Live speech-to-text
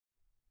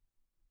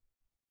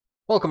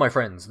Welcome my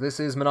friends, this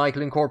is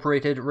Maniacal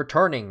Incorporated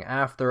returning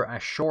after a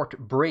short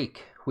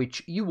break,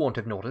 which you won't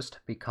have noticed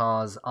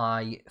because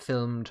I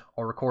filmed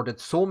or recorded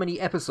so many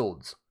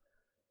episodes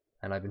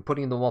and I've been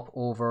putting them up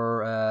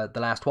over the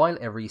last while,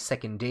 every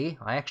second day.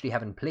 I actually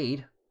haven't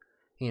played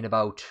in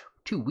about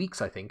 2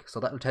 weeks I think, so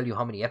that'll tell you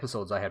how many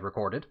episodes I had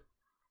recorded.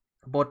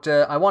 But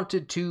I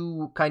wanted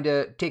to kind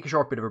of take a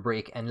short bit of a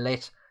break and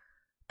let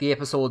the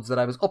episodes that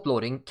I was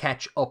uploading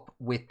catch up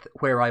with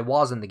where I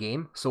was in the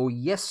game. So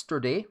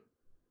yesterday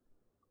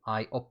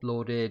I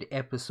uploaded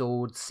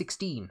episode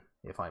 16,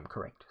 if I'm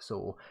correct.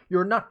 So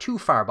you're not too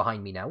far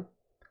behind me now.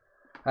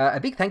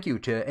 A big thank you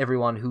to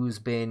everyone who's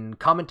been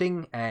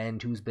commenting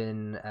and who's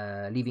been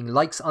leaving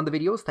likes on the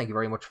videos. Thank you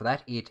very much for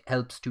that. It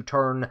helps to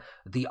turn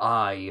the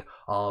eye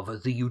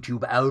of the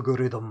YouTube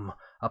algorithm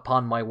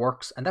upon my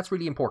works, and that's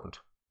really important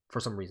for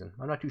some reason.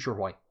 I'm not too sure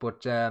why,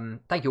 but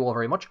thank you all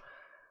very much.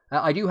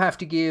 I do have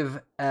to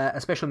give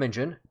a special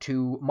mention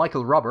to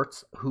Michael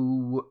Roberts,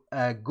 who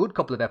a good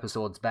couple of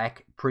episodes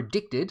back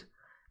predicted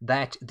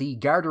that the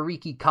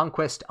Gardariki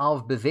conquest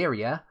of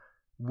Bavaria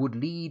would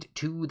lead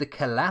to the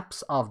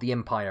collapse of the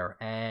empire,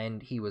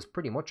 and he was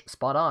pretty much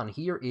spot on.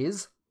 Here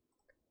is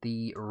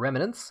the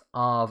remnants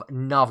of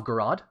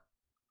Novgorod.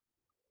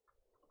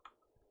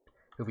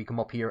 If we come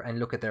up here and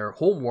look at their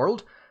home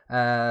world,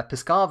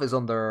 Pskov is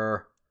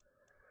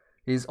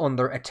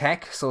under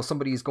attack, so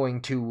somebody's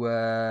going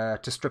to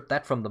strip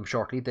that from them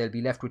shortly. They'll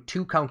be left with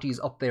 2 counties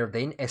up there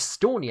then.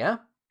 Estonia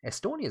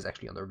is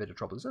actually under a bit of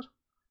trouble, is it?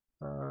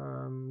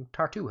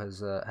 Tartu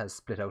has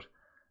split out,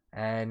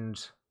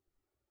 and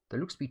there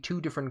looks to be 2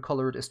 different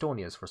coloured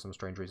Estonias for some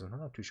strange reason. I'm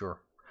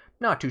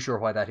not too sure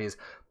why that is.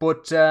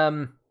 But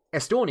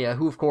Estonia,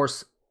 who of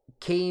course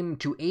came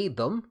to aid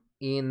them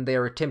in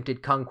their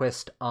attempted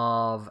conquest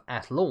of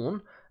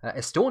Athlone,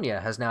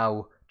 Estonia has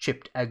now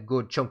chipped a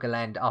good chunk of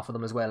land off of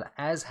them as well,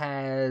 as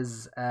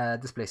has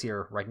this place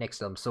here right next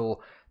to them.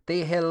 So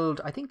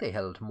I think they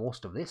held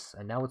most of this,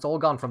 and now it's all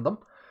gone from them.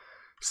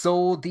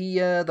 So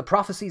the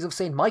prophecies of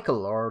Saint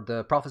Michael, or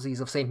the prophecies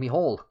of Saint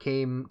Michael,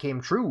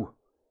 came true,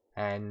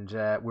 and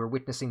we're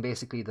witnessing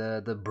basically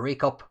the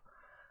breakup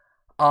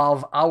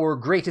of our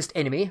greatest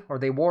enemy, or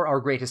they were our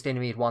greatest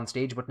enemy at one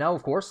stage, but now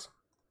of course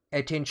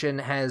attention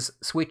has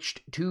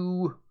switched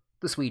to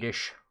the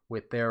Swedish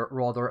with their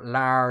rather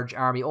large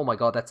army. Oh my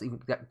god, that's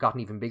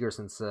gotten even bigger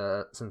since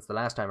the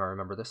last time I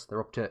remember this.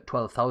 They're up to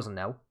 12,000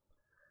 now.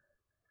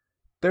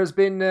 There's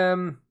been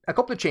a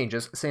couple of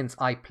changes since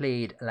I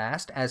played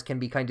last, as can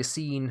be kind of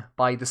seen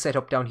by the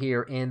setup down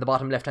here in the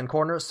bottom left-hand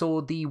corner.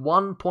 So the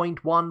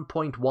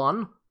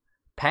 1.1.1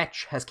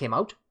 patch has came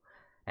out,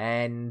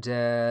 and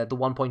the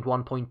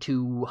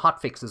 1.1.2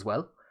 hotfix as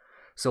well.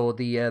 So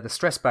the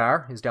stress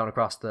bar is down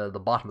across the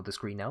bottom of the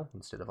screen now,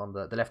 instead of on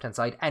the left-hand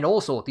side. And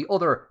also, the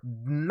other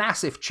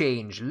massive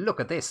change, look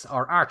at this,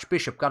 our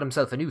Archbishop got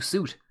himself a new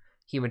suit.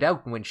 He went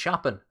out and went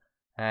shopping,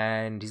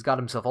 and he's got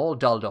himself all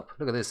dolled up.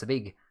 Look at this, a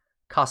big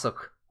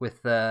cassock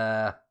with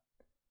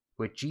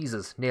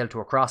Jesus nailed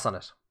to a cross on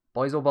it.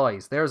 Boys oh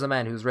boys, there's a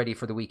man who's ready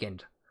for the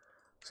weekend.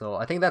 So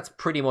I think that's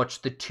pretty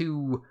much the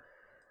two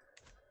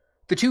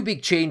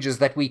big changes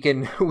that we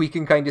can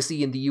kind of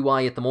see in the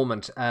UI at the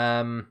moment.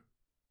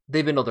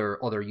 There've been other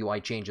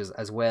UI changes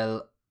as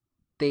well.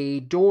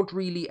 They don't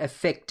really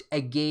affect a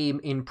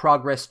game in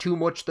progress too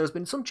much. There's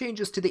been some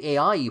changes to the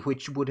AI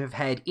which would have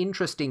had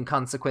interesting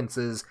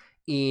consequences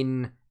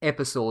in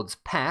episodes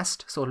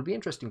past, so it'll be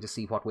interesting to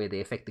see what way they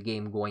affect the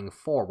game going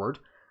forward.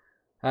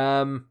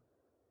 I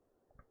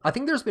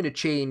think there's been a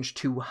change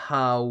to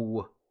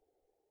how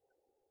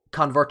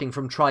converting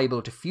from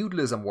tribal to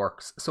feudalism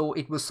works. So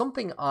it was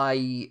something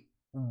I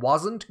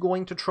wasn't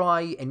going to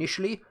try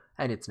initially,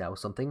 and it's now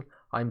something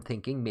I'm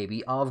thinking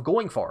maybe of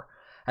going for.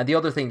 And the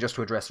other thing, just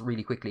to address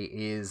really quickly,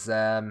 is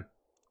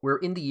we're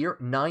in the year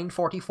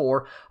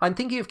 944. I'm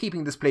thinking of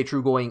keeping this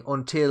playthrough going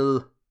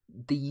until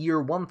the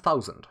year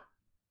 1000.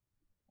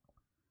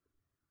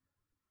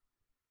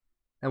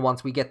 And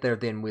once we get there,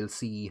 then we'll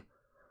see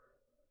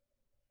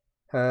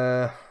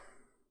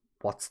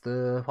what's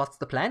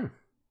the plan.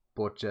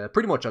 But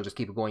pretty much I'll just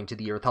keep it going to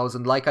the year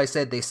 1000. Like I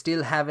said, they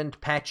still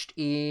haven't patched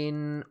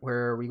in...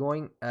 Where are we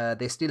going?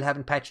 They still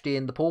haven't patched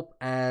in the Pope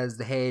as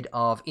the head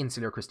of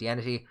insular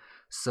Christianity.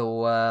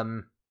 So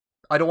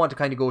I don't want to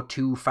kind of go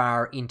too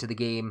far into the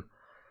game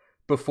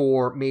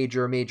before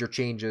major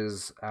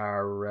changes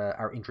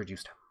are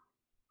introduced.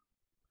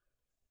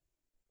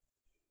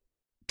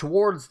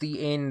 Towards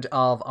the end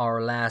of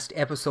our last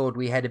episode,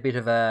 we had a bit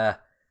of a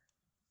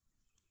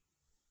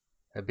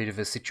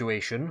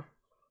situation.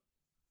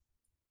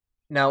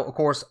 Now, of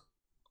course,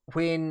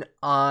 when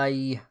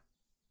I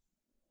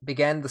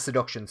began the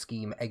seduction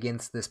scheme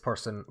against this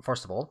person,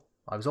 first of all,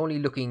 I was only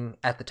looking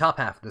at the top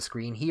half of the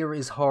screen. Here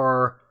is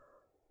her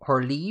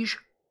liege.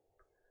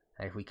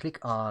 And if we click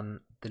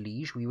on the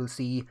liege, we will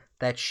see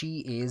that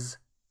she is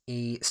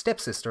a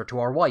stepsister to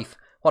our wife.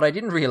 What I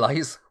didn't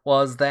realize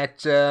was that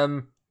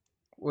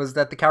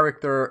the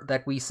character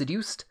that we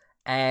seduced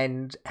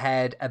and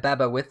had a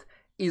baba with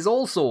is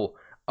also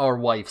our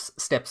wife's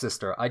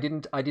stepsister. I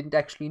didn't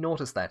actually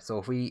notice that.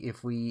 So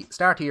if we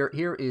start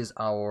here is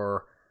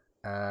our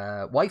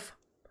wife.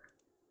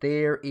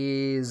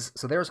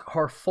 There's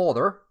her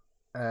father,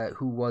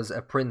 who was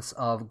a prince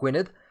of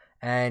Gwynedd,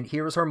 and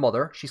here is her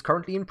mother. She's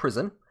currently in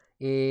prison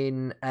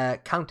in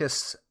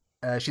Countess.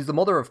 She's the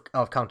mother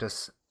of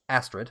Countess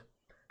Astrid.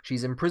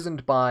 She's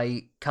imprisoned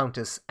by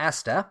Countess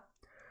Asta.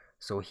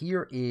 So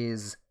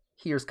here's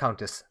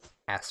Countess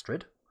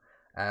Astrid.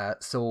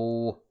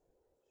 So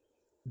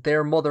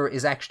their mother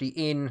is actually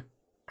in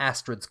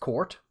Astrid's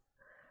court,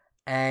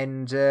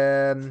 and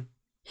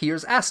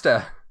here's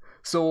Asta.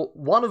 So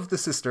one of the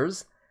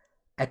sisters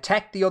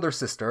attacked the other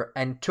sister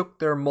and took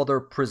their mother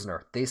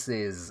prisoner. This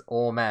is,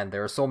 oh man,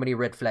 there are so many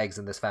red flags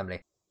in this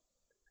family.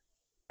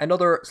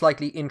 Another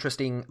slightly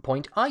interesting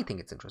point, I think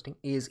it's interesting,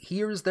 is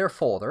here's their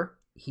father.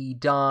 He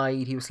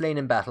died, he was slain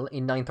in battle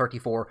in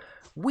 934.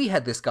 We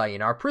had this guy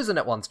in our prison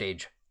at one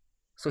stage.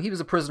 So he was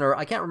a prisoner,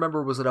 I can't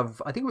remember, was it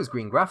of, I think it was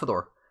Green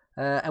Grafador.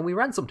 And we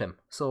ransomed him.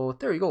 So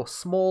there you go,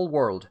 small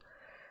world.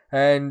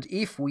 And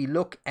if we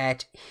look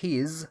at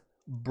his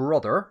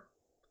brother,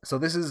 so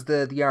this is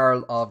the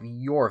Jarl of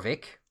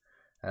Jorvik.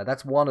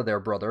 That's one of their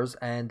brothers.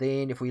 And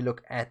then if we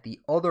look at the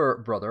other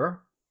brother,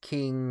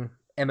 King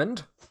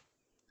Emmond,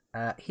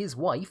 his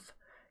wife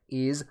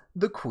is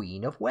the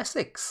Queen of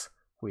Wessex,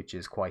 which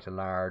is quite a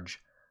large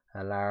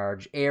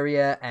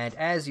area. And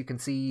as you can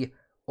see,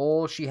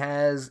 all she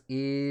has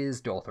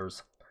is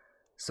daughters.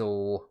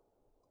 So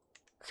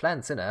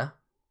Flann Sinna,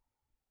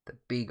 the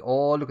big,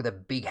 oh look at the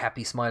big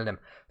happy smile on him.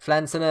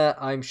 Flann Sinna,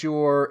 I'm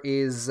sure,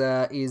 is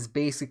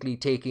basically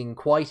taking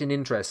quite an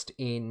interest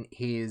in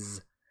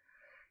his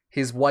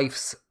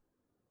wife's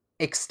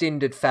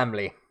extended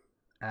family.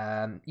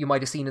 You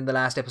might have seen in the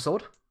last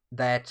episode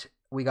that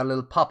we got a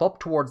little pop-up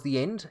towards the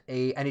end,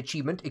 an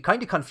achievement. It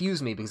kind of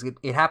confused me because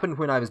it happened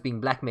when I was being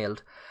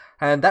blackmailed.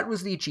 And that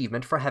was the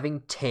achievement for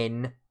having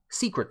 10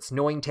 secrets,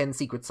 knowing 10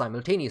 secrets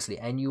simultaneously.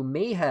 And you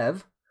may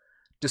have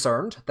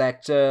discerned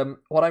that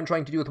what I'm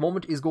trying to do at the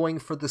moment is going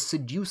for the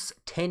Seduce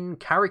 10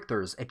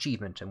 Characters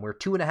achievement. And we're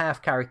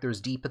 2.5 characters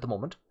deep at the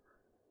moment.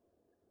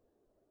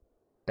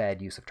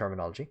 Bad use of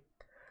terminology.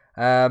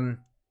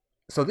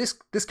 So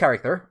this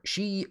character,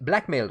 she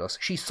blackmailed us.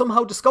 She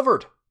somehow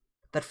discovered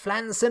that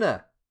Flann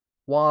Sinna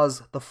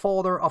was the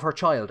father of her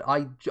child.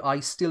 I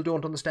still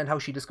don't understand how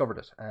she discovered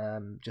it.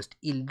 Just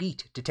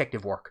elite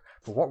detective work.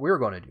 But what we're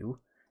going to do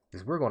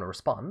is we're going to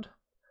respond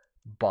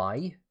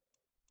by...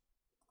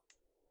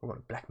 we're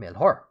going to blackmail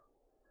her.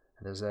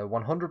 And there's a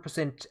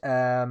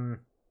 100%...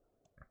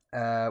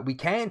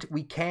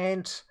 we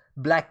can't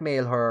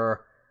blackmail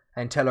her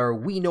and tell her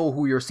we know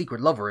who your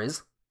secret lover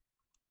is.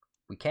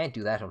 We can't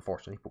do that,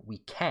 unfortunately. But we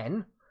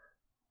can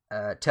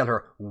tell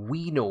her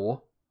we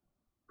know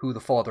who the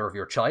father of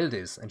your child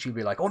is, and she'll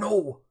be like, "Oh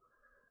no,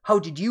 how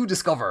did you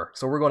discover?"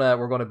 So we're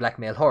gonna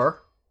blackmail her.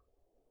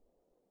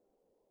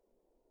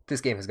 This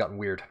game has gotten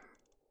weird.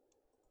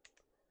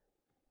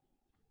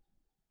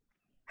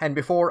 And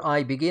before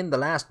I begin, the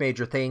last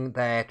major thing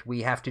that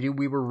we have to do,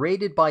 we were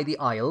raided by the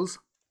Isles.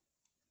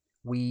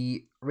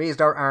 We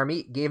raised our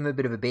army, gave them a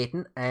bit of a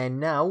beating, and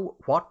now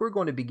what we're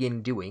going to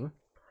begin doing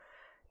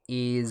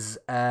is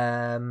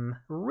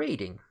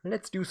raiding.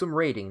 Let's do some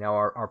raiding. Now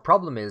our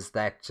problem is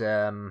that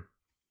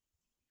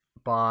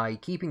by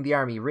keeping the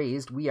army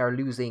raised, we are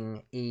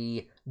losing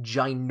a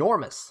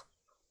ginormous,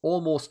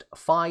 almost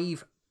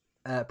 5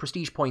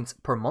 prestige points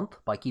per month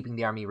by keeping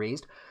the army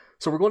raised.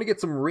 So we're going to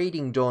get some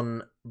raiding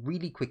done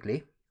really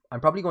quickly. I'm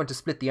probably going to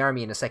split the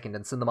army in a second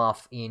and send them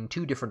off in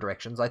 2 different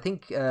directions. I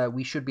think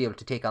we should be able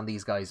to take on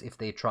these guys if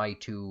they try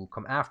to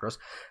come after us.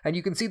 And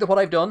you can see that what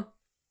I've done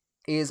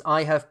is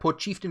I have put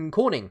Chieftain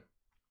Koning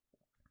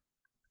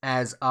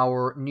as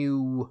our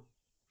new...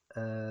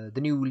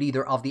 the new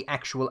leader of the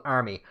actual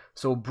army.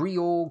 So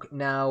Briog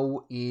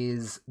now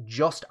is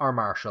just our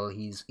marshal.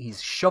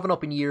 He's shoving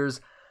up in years.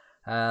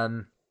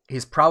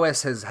 His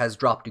prowess has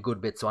dropped a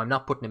good bit, so I'm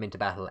not putting him into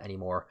battle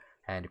anymore.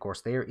 And of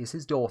course, there is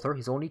his daughter,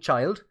 his only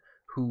child,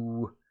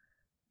 who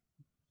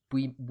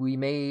we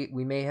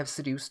may have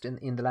seduced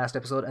in the last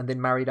episode and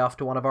then married off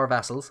to one of our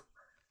vassals.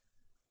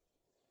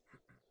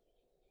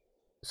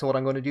 So what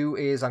I'm going to do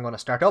is I'm going to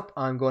start up.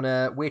 I'm going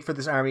to wait for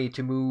this army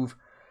to move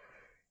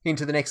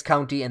into the next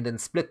county and then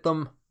split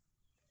them.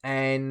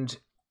 And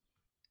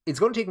it's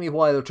going to take me a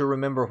while to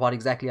remember what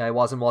exactly I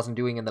was and wasn't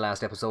doing in the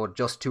last episode.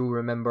 Just to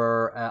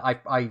remember,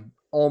 I'm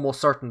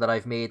almost certain that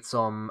I've made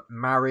some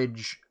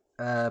marriage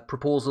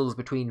proposals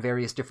between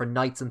various different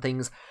knights and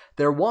things.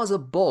 There was a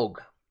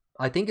bug.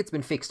 I think it's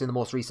been fixed in the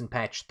most recent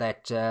patch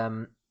that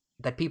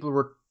that people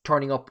were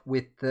turning up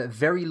with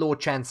very low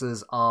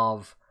chances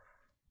of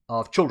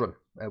children.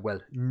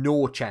 Well,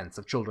 no chance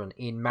of children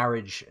in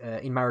marriage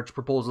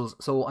proposals.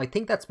 So I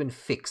think that's been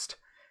fixed,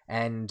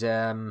 and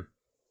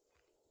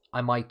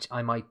I might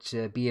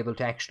be able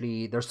to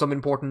actually. There's some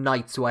important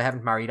knights who I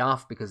haven't married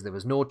off because there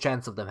was no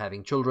chance of them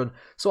having children.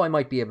 So I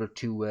might be able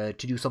to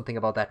do something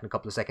about that in a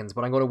couple of seconds.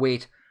 But I'm going to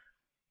wait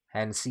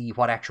and see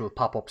what actual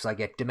pop-ups I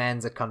get,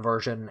 demands at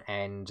conversion,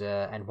 and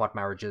what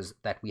marriages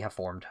that we have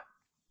formed.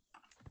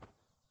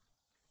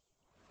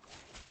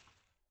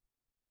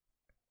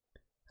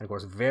 And of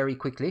course, very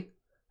quickly,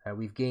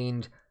 we've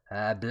gained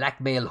a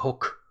blackmail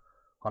hook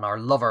on our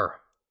lover.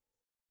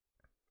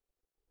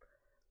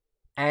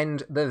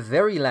 And the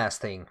very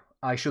last thing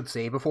I should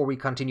say before we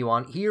continue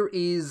on, here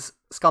is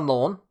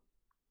Scanlon.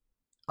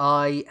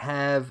 I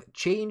have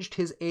changed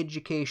his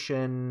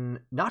education,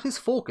 not his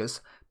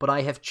focus, but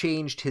I have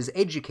changed his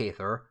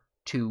educator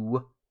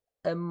to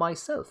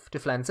myself, to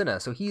Flann Sinna.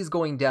 So he's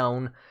going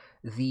down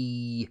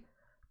the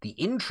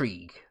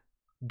intrigue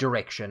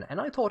direction,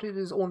 and I thought it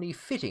is only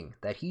fitting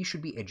that he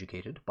should be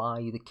educated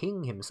by the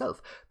king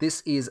himself.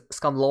 This is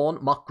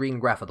Scanlon Mac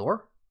Green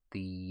Grafador,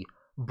 the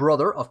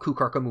brother of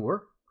Cuchurca,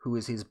 who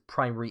is his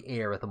primary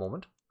heir at the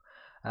moment.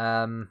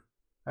 I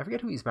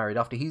forget who he's married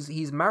off to.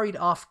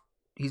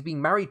 He's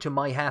being married to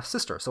my half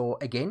sister. So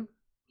again,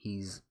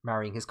 he's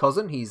marrying his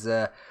cousin. He's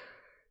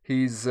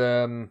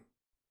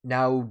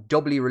now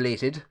doubly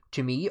related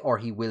to me, or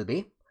he will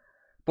be.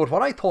 But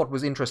what I thought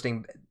was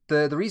interesting,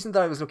 the reason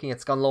that I was looking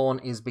at Scanlon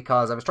is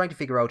because I was trying to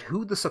figure out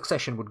who the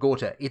succession would go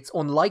to. It's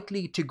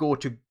unlikely to go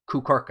to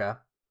Cuchurca.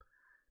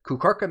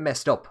 Cuchurca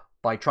messed up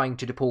by trying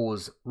to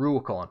depose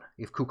Ruacán.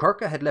 If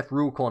Cuchurca had left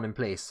Ruacán in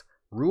place,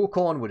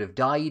 Ruacán would have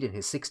died in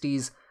his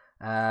 60s,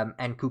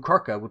 and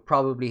Cuchurca would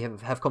probably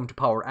have come to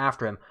power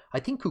after him. I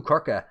think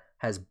Cuchurca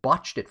has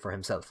botched it for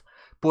himself.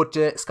 But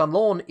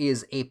Scanlon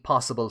is a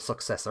possible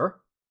successor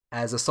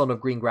as a son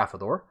of Green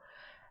Grafador.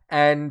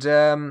 And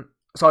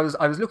so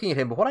I was looking at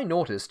him, but what I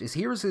noticed is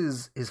here's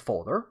his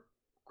father,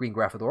 Green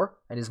Grafador,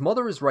 and his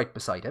mother is right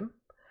beside him.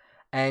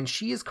 And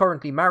she is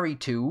currently married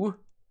to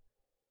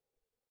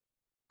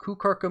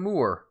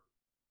Cuchurca.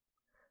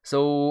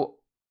 So,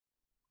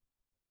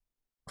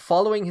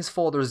 following his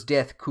father's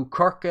death,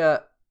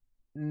 Cuchurca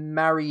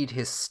married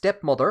his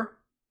stepmother,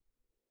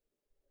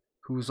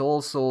 who's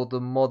also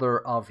the mother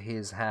of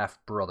his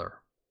half-brother.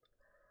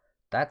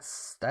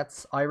 That's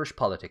Irish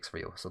politics for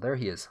you. So there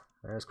he is.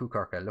 There's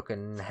Cuchurca,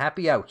 looking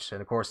happy out.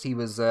 And of course,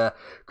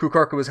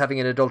 Cuchurca was having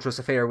an adulterous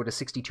affair with a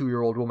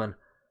 62-year-old woman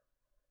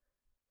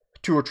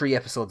 2 or 3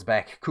 episodes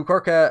back.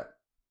 Cuchurca,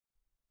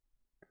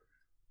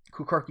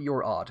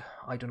 you're odd.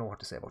 I don't know what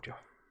to say about you.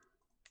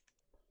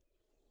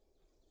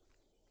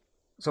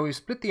 So we've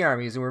split the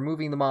armies and we're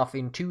moving them off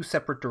in 2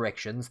 separate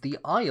directions. The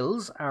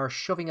Isles are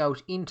shoving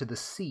out into the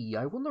sea.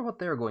 I wonder what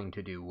they're going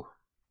to do.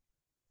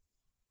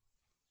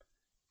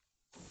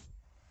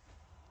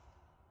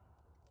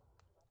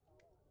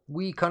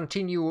 We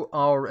continue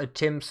our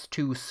attempts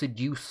to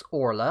seduce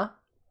Orla.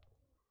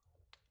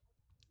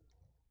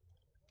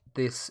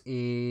 This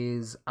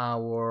is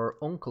our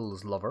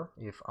uncle's lover,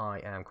 if I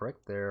am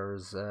correct.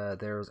 There's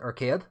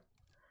Arcade.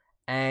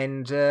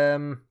 And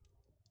her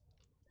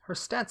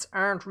stats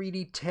aren't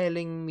really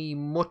telling me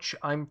much.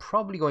 I'm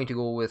probably going to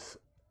go with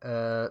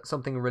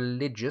something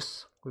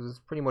religious, because it's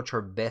pretty much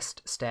her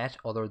best stat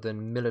other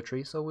than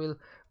military, so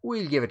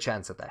we'll give a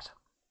chance at that.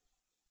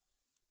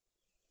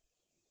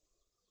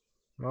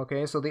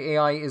 Okay, so the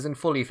AI isn't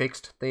fully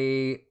fixed.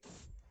 They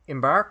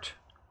embarked,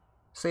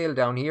 sailed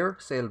down here,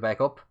 sailed back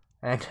up,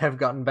 and have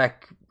gotten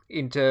back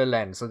into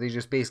land. So they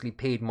just basically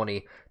paid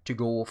money to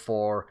go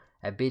for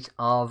a bit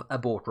of a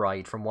boat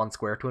ride from one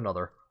square to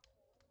another.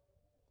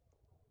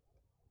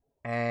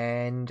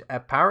 And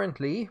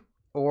apparently,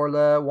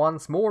 Orla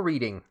wants more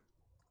reading.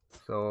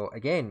 So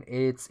again,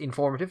 it's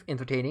informative,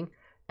 entertaining,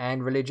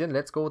 and religion.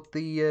 Let's go with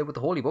the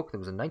Holy Book. There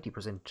was a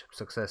 90%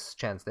 success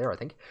chance there, I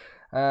think.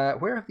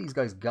 Where have these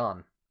guys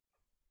gone?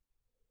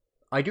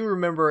 I do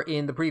remember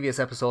in the previous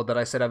episode that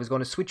I said I was going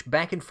to switch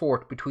back and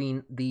forth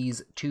between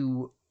these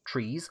 2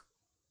 trees.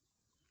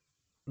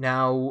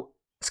 Now,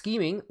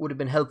 scheming would have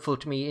been helpful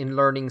to me in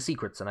learning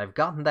secrets, and I've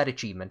gotten that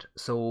achievement.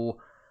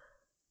 So,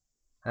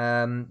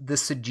 the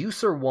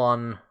Seducer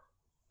one,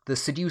 the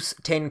Seduce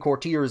 10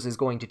 Courtiers is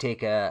going to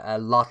take a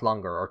lot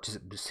longer, or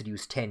to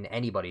seduce 10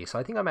 anybody. So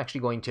I think I'm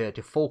actually going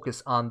to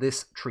focus on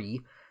this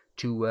tree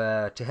to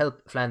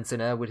help Flann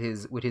Sinna with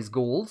his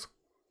goals.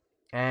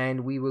 And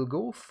we will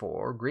go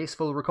for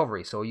Graceful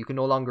Recovery, so you can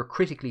no longer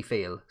critically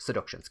fail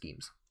seduction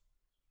schemes.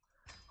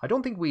 I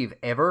don't think we've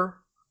ever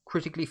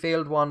critically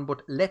failed one,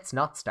 but let's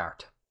not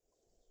start.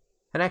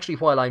 And actually,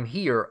 while I'm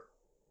here,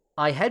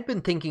 I had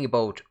been thinking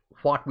about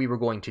what we were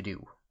going to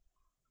do.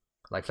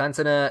 Like Flann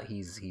Sinna,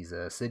 he's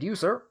a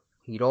seducer.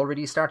 He'd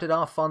already started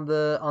off on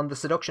the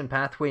seduction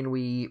path when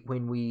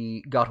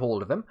we got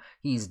hold of him.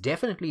 He's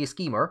definitely a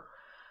schemer.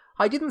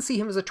 I didn't see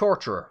him as a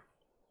torturer.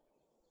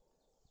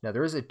 Now,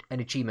 there is an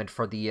achievement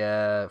for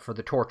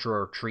the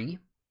torturer tree.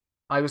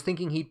 I was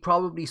thinking he'd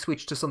probably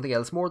switch to something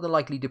else, more than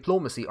likely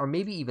diplomacy, or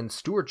maybe even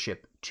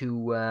stewardship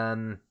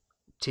to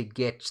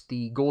get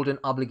the golden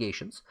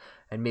obligations,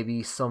 and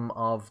maybe some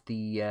of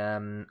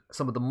the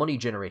money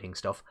generating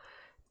stuff.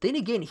 Then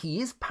again,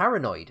 he is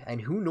paranoid,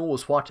 and who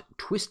knows what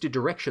twisted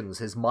directions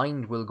his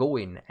mind will go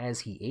in as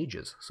he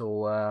ages.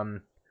 So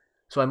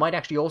I might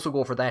actually also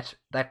go for that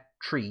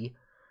tree.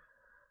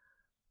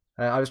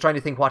 I was trying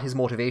to think what his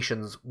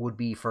motivations would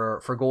be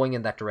for going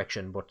in that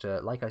direction, but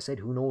like I said,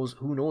 who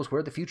knows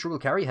where the future will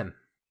carry him.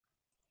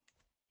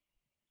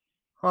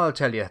 I'll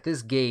tell you,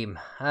 this game,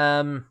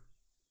 I'll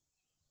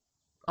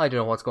I don't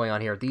know what's going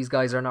on here. These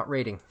guys are not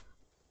raiding.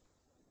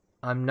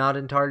 I'm not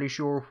entirely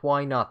sure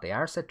why not. They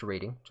are set to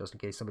raiding, just in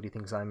case somebody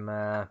thinks I'm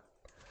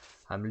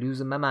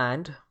losing my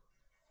mind.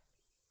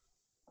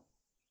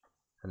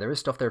 And there is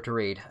stuff there to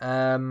raid.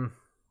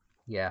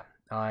 Yeah,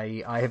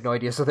 I have no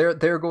idea. So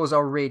there goes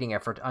our raiding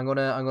effort. I'm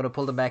gonna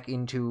pull them back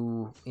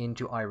into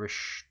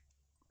Irish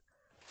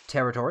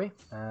territory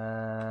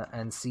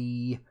and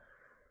see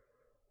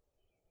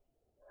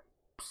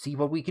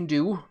what we can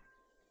do.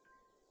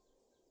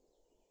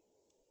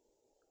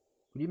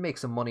 We did make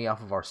some money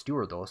off of our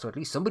steward though, so at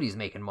least somebody's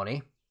making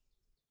money.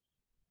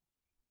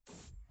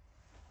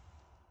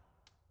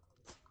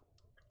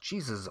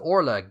 Jesus,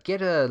 Orla,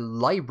 get a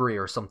library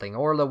or something.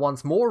 Orla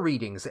wants more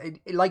readings.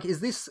 Like, is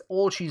this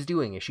all she's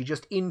doing? Is she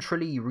just in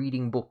Tralee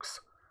reading books?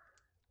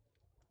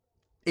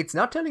 It's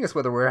not telling us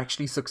whether we're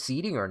actually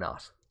succeeding or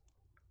not.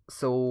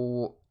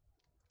 So,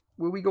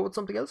 will we go with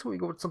something else? Will we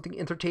go with something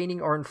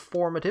entertaining or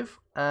informative?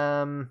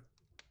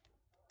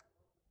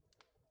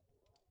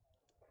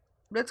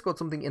 Let's go with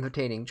something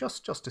entertaining,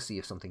 just to see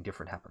if something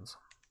different happens.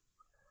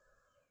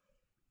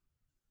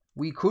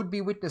 We could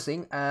be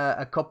witnessing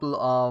a couple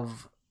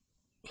of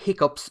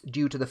hiccups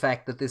due to the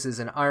fact that this is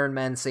an Iron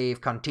Man save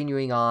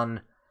continuing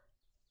on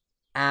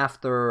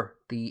after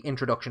the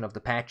introduction of the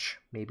patch.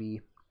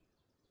 Maybe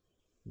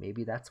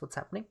that's what's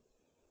happening.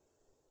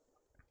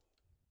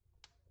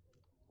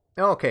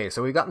 Okay,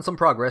 so we've gotten some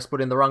progress,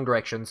 but in the wrong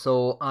direction.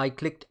 So I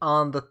clicked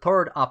on the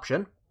third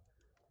option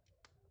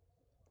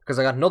because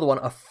I got another one,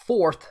 a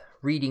fourth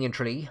reading in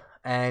Tralee,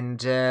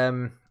 and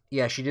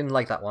yeah, she didn't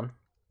like that one.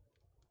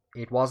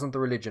 It wasn't the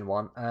religion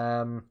one.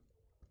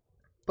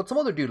 But some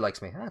other dude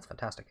likes me. That's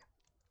fantastic.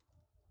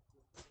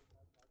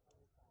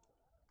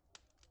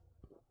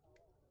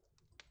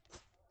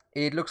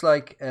 It looks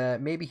like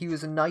maybe he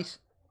was a knight,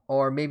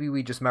 or maybe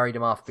we just married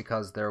him off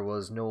because there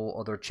was no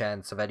other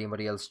chance of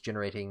anybody else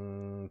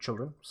generating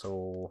children.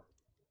 So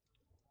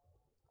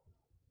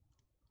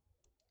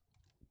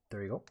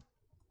there you go.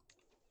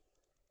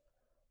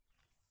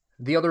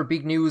 The other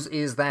big news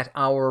is that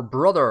our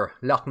brother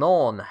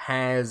Lochnawn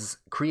has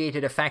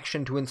created a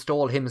faction to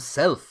install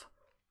himself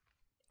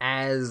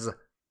as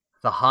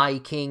the High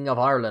King of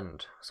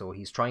Ireland. So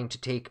he's trying to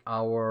take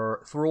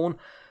our throne.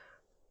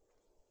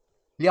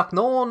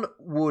 Lochnawn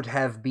would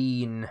have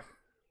been...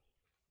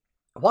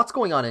 What's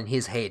going on in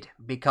his head?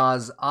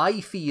 Because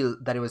I feel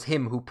that it was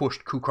him who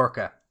pushed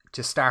Cuchurcha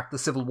to start the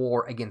civil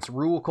war against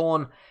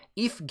Ruacán.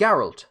 If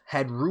Geralt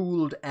had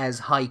ruled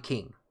as High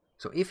King,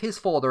 so if his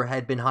father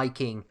had been High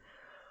King,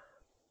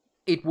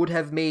 it would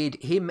have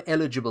made him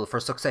eligible for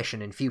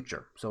succession in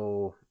future.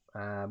 So...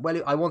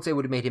 well, I won't say it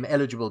would have made him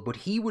eligible, but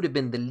he would have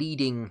been the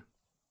leading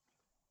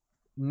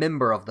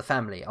member of the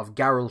family, of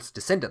Geralt's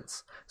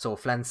descendants. So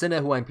Flann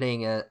Sinna, who I'm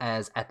playing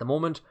as at the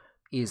moment,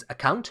 is a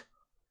count,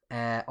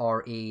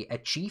 or a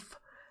chief,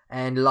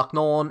 and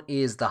Lochnawn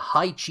is the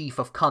High Chief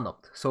of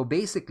Connacht. So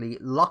basically,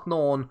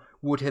 Lochnawn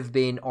would have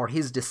been, or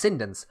his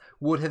descendants,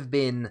 would have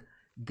been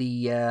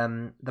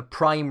the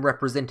prime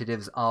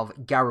representatives of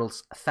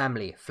Geralt's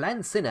family.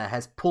 Flann Sinna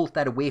has pulled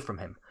that away from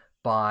him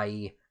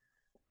by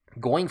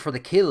going for the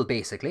kill,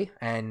 basically,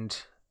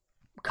 and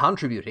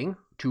contributing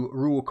to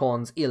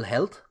Ruacán's ill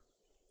health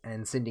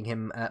and sending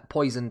him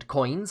poisoned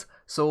coins.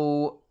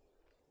 So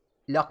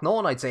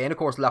Lochnawn, I'd say, and of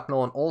course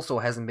Lochnawn also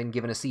hasn't been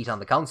given a seat on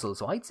the council,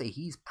 so I'd say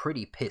he's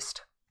pretty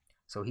pissed.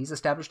 So he's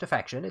established a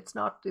faction. It's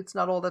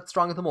not all that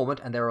strong at the moment,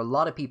 and there are a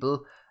lot of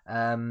people.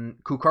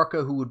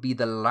 Cuchurcha, who would be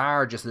the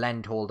largest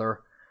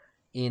landholder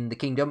in the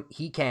kingdom,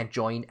 he can't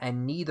join,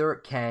 and neither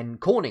can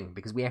Coning,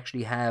 because we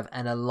actually have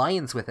an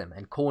alliance with him,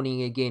 and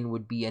Coning again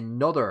would be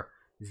another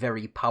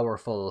very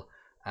powerful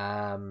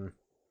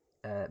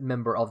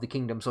member of the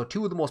kingdom. So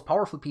two of the most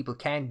powerful people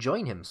can't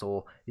join him,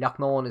 so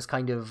Lochnawn is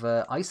kind of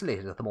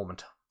isolated at the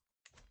moment.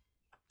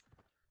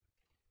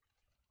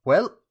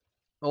 Well,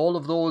 all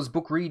of those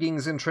book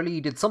readings in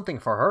Tralee did something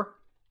for her.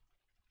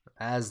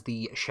 As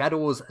the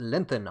shadows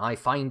lengthen, I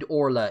find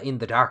Orla in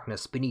the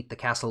darkness beneath the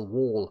castle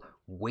wall,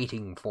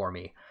 waiting for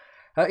me.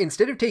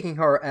 Instead of taking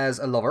her as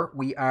a lover,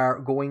 we are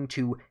going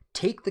to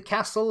take the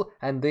castle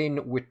and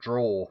then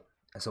withdraw.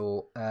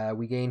 So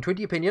we gain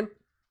 20 opinion.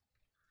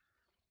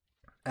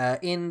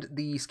 End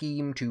the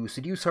scheme to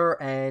seduce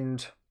her,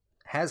 and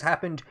has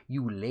happened,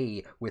 you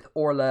lay with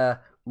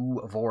Orla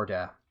u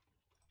Vorda.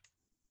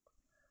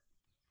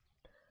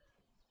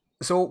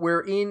 So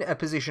we're in a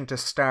position to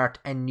start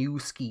a new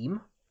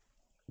scheme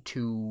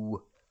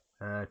to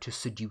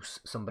seduce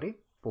somebody.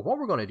 But what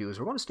we're going to do is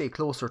we're going to stay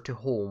closer to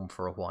home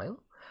for a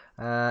while.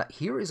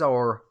 Here is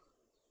our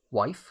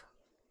wife.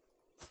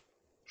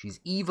 She's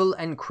evil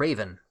and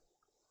craven.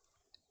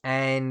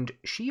 And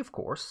she, of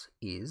course,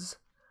 is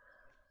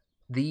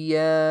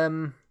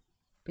the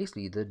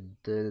basically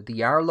the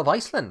Jarl of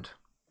Iceland.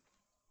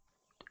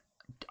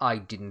 I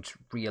didn't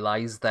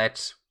realize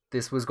that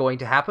this was going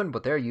to happen,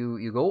 but there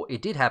you go.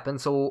 It did happen.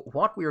 So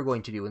what we are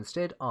going to do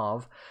instead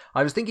of...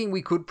 I was thinking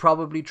we could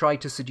probably try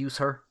to seduce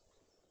her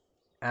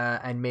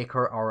and make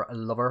her our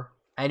lover.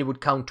 And it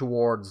would count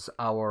towards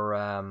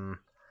our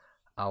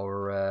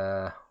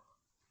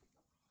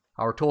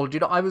Our total, you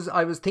know, I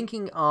was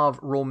thinking of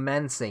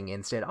romancing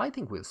instead. I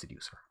think we'll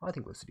seduce her. I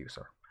think we'll seduce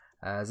her.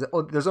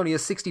 There's only a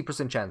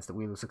 60% chance that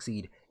we will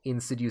succeed in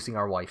seducing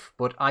our wife,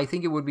 but I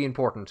think it would be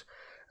important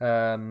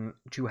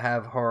to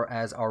have her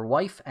as our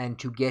wife and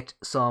to get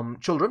some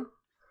children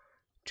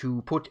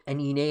to put an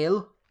Uí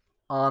Néill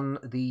on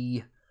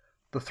the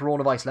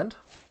throne of Iceland.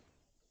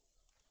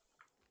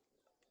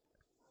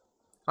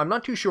 I'm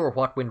not too sure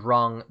what went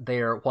wrong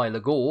there a while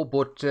ago,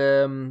 but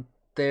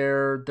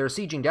they're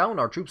sieging down.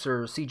 Our troops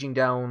are sieging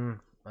down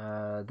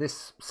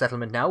this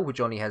settlement now, which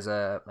only has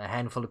a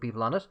handful of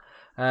people on it.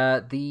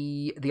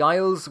 The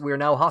Isles, we're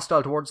now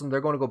hostile towards them.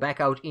 They're going to go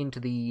back out into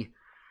the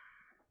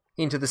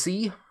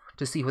sea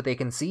to see what they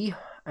can see.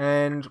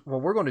 And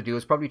what we're going to do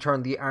is probably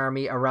turn the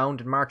army around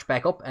and march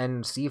back up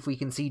and see if we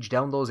can siege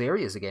down those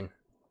areas again.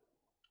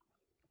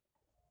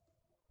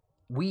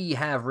 We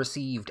have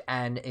received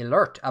an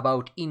alert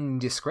about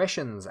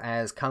indiscretions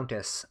as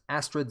Countess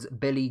Astrid's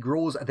belly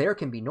grows. There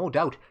can be no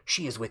doubt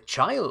she is with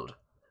child.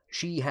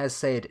 She has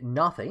said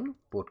nothing,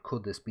 but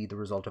could this be the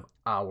result of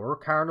our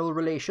carnal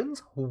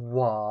relations?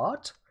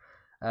 What?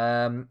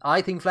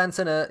 I think Flann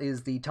Sinna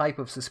is the type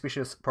of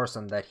suspicious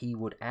person that he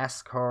would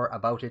ask her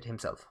about it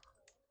himself.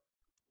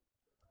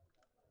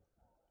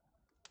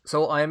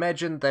 So I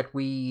imagine that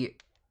we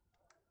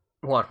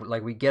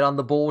get on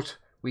the boat.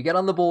 We get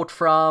on the boat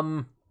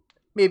from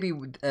maybe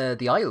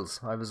the Isles.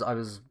 I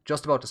was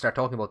just about to start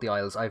talking about the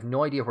Isles. I have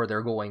no idea where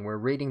they're going. We're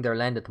raiding their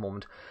land at the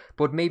moment.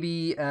 But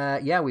maybe,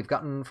 yeah, we've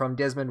gotten from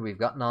Desmond. We've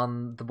gotten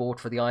on the boat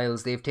for the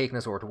Isles. They've taken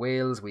us over to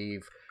Wales.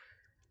 We've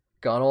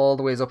gone all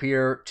the ways up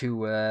here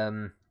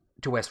to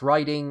West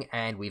Riding,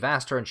 and we've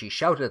asked her, and she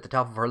shouted at the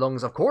top of her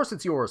lungs, "Of course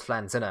it's yours,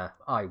 Flann Sinna."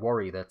 I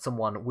worry that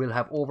someone will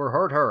have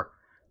overheard her.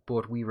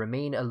 But we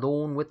remain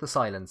alone with the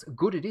silence.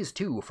 Good it is,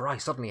 too, for I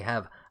suddenly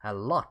have a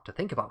lot to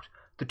think about.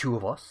 The two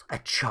of us, a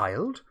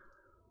child?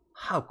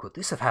 How could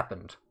this have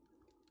happened?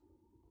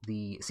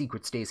 The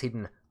secret stays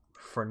hidden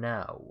for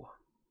now.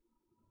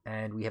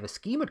 And we have a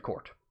scheme at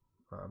court.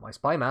 My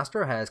spy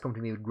master has come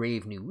to me with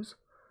grave news.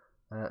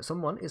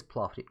 Someone is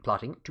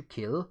plotting to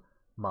kill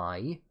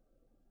my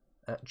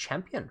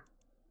champion.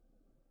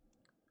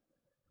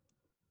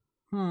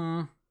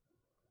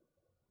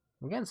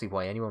 We can't see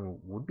why anyone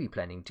would be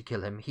planning to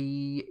kill him.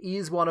 He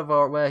is one of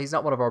our, well, he's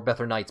not one of our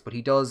better knights, but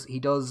he does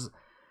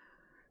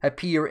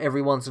appear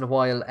every once in a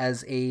while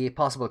as a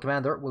possible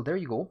commander. Well, there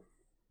you go.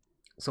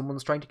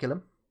 Someone's trying to kill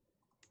him.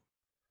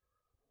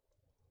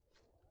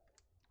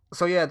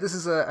 So yeah, this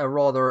is a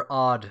rather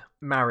odd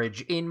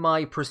marriage. In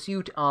my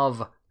pursuit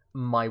of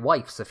my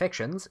wife's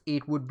affections,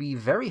 it would be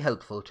very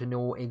helpful to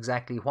know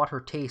exactly what her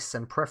tastes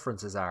and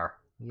preferences are.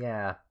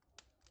 Yeah.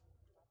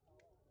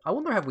 I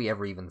wonder, have we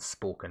ever even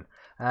spoken?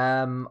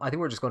 I think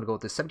we're just going to go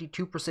with the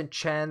 72%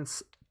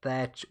 chance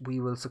that we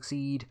will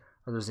succeed,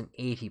 or there's an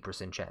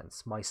 80%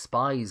 chance. My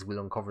spies will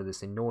uncover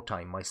this in no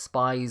time. My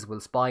spies will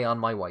spy on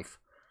my wife.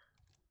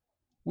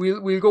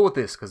 We'll go with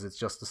this, because it's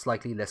just a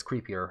slightly less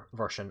creepier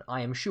version.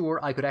 I am sure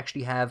I could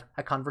actually have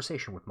a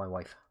conversation with my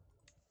wife.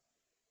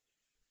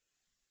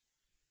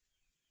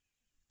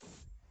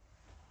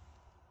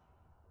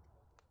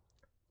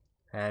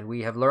 And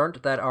we have learned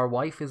that our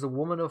wife is a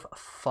woman of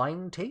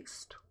fine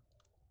taste.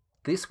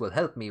 This will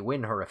help me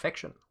win her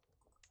affection.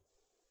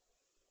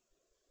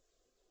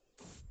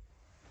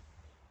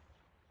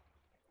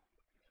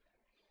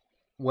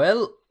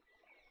 Well,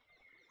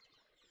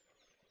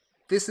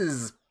 this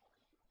is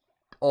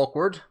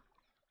awkward.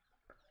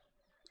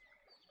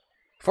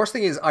 First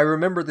thing is, I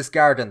remember this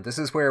garden. This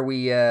is where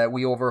we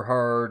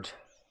overheard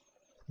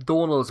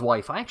Donal's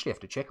wife. I actually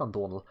have to check on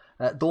Donal.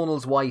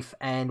 Donal's wife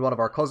and one of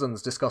our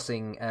cousins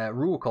discussing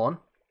Ruacon,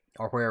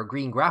 or where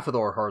Green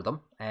Graffador heard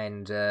them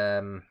and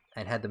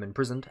had them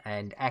imprisoned,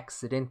 and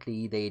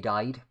accidentally they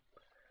died.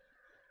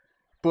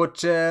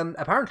 But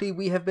apparently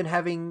we have been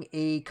having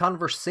a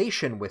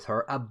conversation with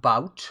her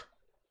about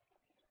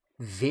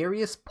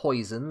various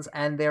poisons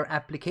and their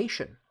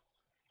application.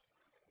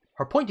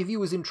 Her point of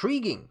view is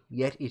intriguing,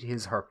 yet it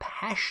is her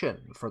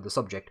passion for the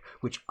subject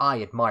which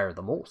I admire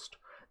the most.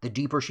 The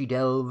deeper she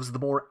delves, the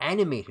more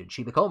animated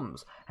she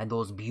becomes, and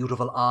those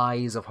beautiful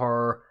eyes of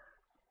her,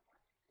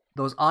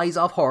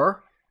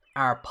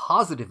 are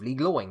positively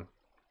glowing.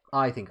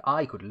 I think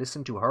I could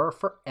listen to her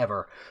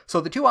forever. So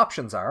the two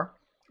options are,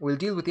 we'll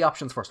deal with the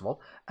options first of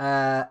all.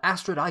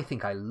 Astrid, I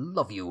think I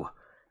love you.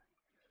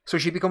 So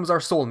she becomes our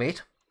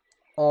soulmate.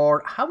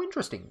 Or, how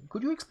interesting.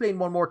 Could you explain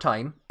one more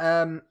time?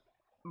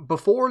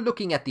 Before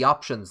looking at the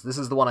options, this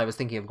is the one I was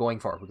thinking of going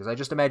for, because I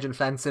just imagine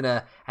Flann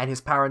Sinna and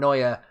his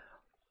paranoia.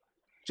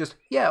 Just,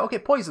 yeah, okay,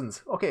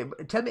 poisons. Okay,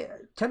 tell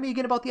me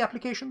again about the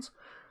applications.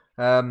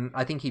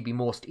 I think he'd be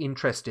most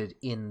interested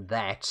in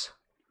that.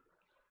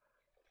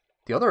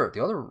 The other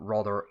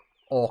rather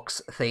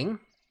orcs thing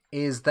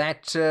is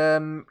that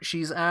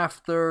she's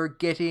after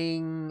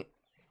getting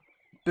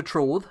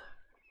betrothed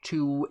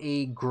to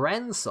a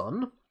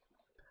grandson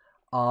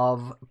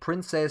of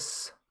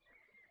Princess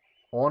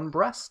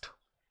Ornbrast.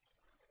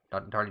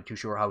 Not entirely too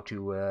sure how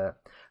to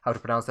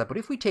pronounce that, but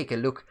if we take a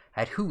look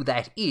at who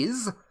that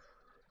is,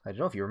 I don't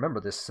know if you remember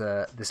this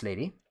this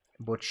lady,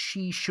 but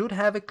she should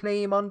have a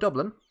claim on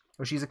Dublin.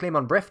 Or she's a claim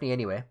on Breffni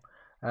anyway.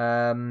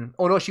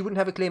 Oh no, she wouldn't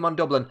have a claim on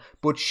Dublin,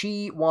 but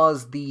she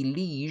was the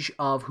liege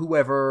of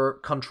whoever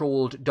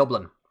controlled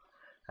Dublin.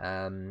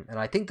 And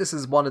I think this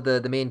is one of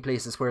the main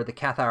places where the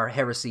Cathar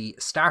heresy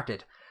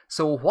started.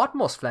 So what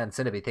must Flann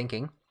Sinna be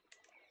thinking?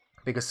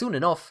 Because soon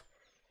enough,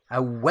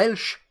 a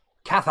Welsh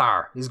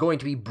Cathar is going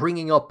to be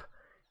bringing up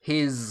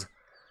his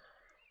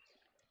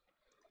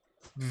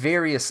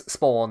various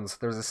spawns.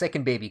 There's a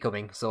second baby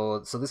coming, so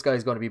this guy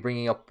is going to be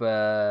bringing up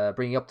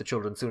the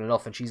children soon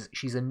enough, and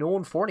she's a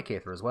known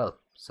fornicator as well.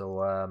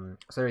 So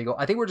there you go.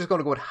 I think we're just going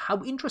to go with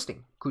how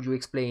interesting. Could you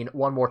explain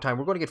one more time?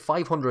 We're going to get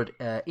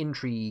 500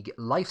 intrigue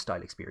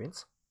lifestyle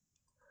experience,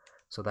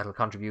 so that'll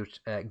contribute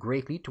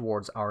greatly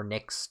towards our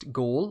next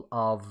goal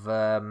of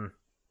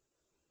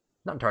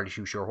not entirely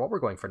too sure what we're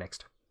going for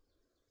next.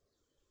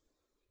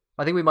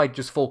 I think we might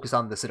just focus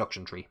on the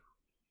seduction tree.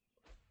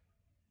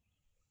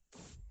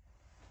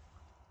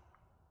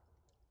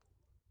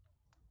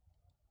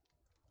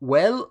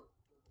 Well,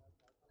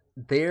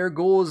 there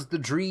goes the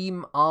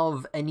dream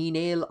of Uí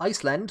Néill,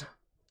 Iceland.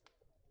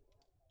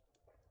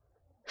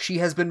 She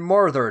has been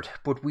murdered,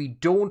 but we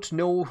don't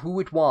know who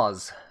it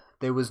was.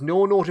 There was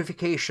no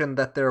notification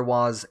that there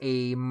was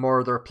a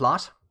murder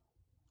plot.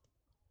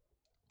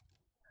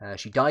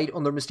 She died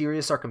under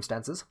mysterious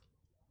circumstances.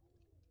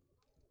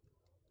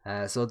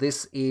 So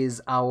this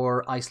is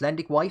our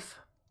Icelandic wife.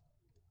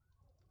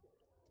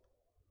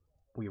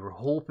 We were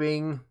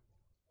hoping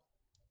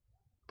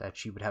that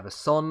she would have a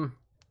son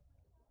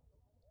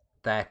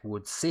that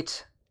would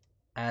sit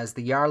as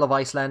the Jarl of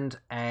Iceland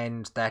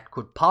and that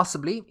could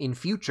possibly, in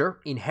future,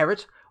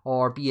 inherit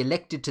or be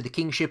elected to the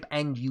kingship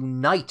and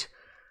unite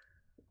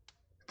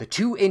the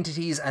two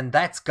entities, and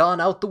that's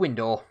gone out the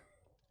window.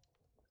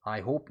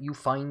 I hope you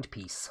find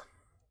peace.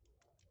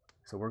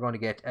 So we're going to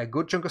get a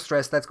good chunk of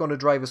stress. That's going to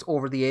drive us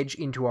over the edge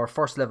into our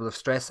first level of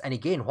stress. And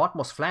again, what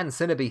must Flann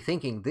Sinna be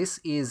thinking? This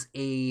is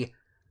a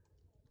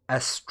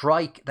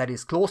strike that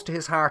is close to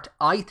his heart.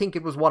 I think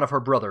it was one of her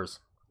brothers,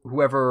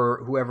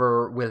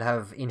 whoever will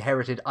have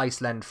inherited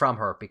Iceland from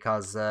her,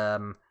 because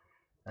her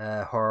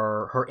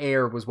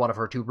heir was one of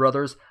her two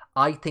brothers.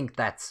 I think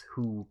that's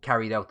who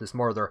carried out this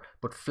murder.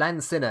 But Flann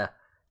Sinna,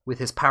 with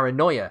his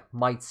paranoia,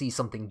 might see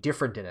something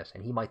different in it,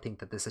 and he might think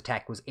that this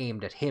attack was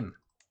aimed at him.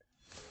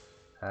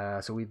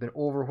 So we've been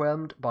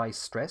overwhelmed by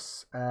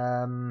stress.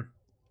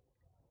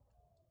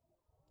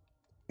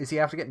 Is he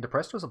after getting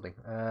depressed or something?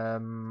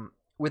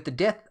 With the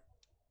death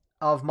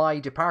of my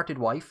departed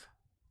wife,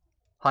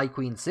 High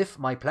Queen Sif,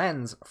 my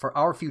plans for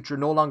our future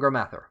no longer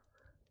matter.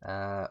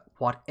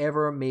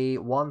 Whatever may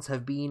once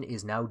have been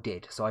is now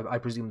dead. So I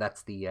presume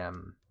that's the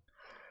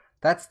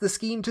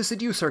scheme to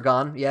seduce her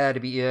gone. Yeah,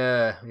 it'd be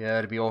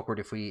awkward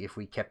if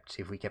we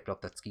kept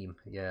up that scheme.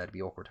 Yeah, it'd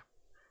be awkward.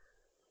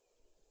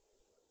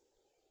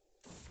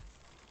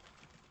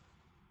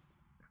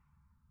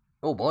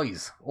 Oh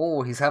boys,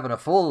 oh he's having a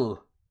full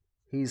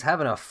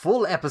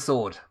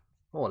episode.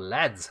 Oh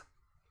lads.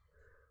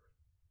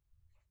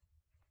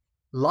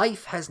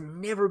 Life has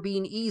never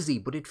been easy,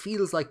 but it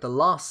feels like the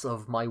loss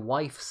of my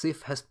wife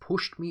Sif has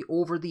pushed me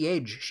over the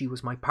edge. She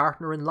was my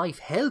partner in life,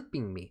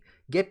 helping me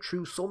get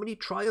through so many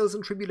trials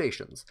and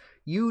tribulations.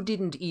 You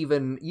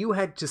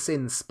had to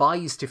send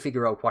spies to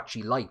figure out what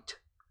she liked.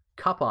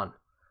 Cop on.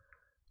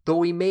 Though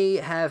we may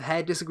have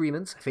had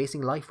disagreements,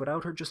 facing life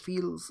without her just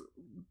feels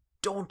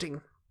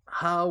daunting.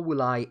 How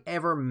will I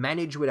ever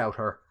manage without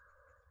her?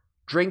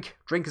 Drink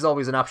is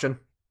always an option.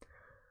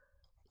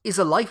 Is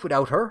a life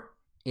without her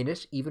in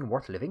it even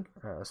worth living?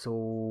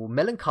 So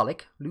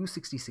melancholic, lose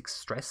 66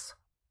 stress.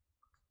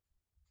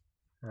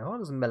 What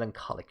does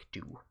melancholic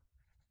do?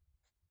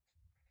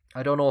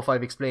 I don't know if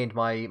I've explained.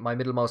 My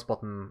middle mouse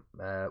button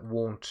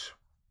won't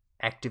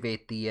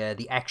activate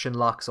the action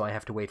lock, so I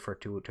have to wait for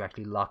it to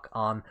actually lock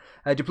on.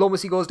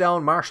 Diplomacy goes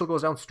down, martial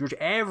goes down, stewardship,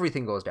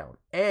 everything goes down.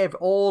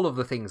 All of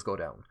the things go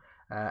down.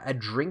 A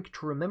drink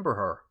to remember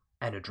her,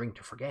 and a drink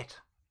to forget.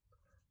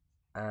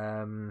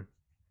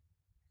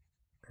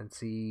 Let's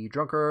see,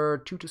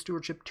 drunkard, 2 to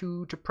stewardship,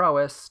 2 to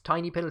prowess,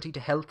 tiny penalty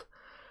to health.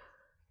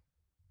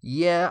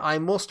 Yeah, I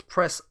must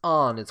press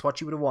on. It's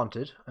what you would have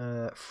wanted.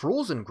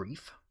 Frozen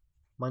grief,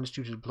 -2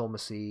 to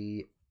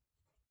diplomacy.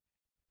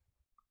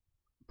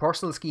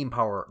 Personal scheme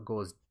power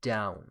goes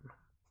down.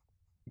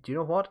 Do you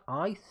know what?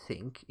 I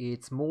think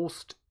it's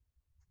most...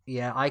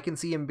 Yeah, I can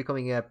see him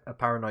becoming a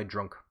paranoid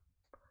drunk.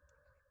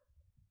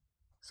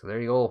 So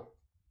there you go.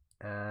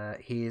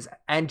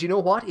 And you know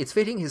what? It's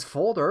fitting. His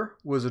father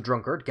was a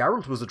drunkard.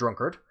 Geralt was a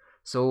drunkard.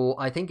 So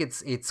I think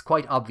it's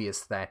quite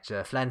obvious that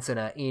Flann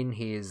Sinna, in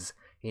his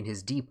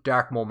deep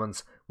dark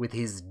moments, with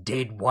his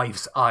dead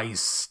wife's eyes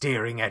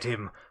staring at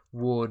him,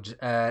 would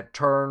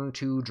turn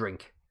to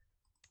drink.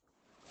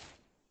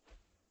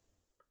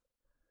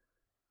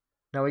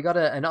 Now we got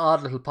an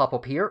odd little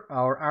pop-up here.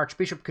 Our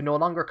Archbishop can no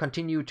longer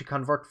continue to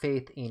convert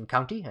faith in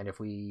county, and if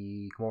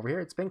we come over here,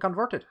 it's been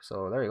converted.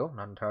 So there you go.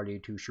 Not entirely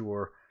too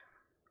sure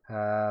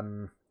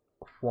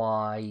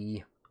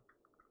why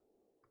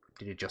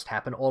did it just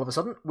happen all of a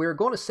sudden? We're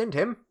going to send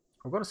him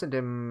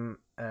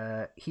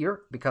here,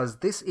 because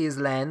this is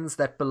lands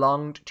that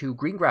belonged to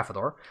Green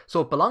Grafador,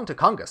 so it belonged to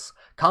Congus.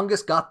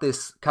 Congus got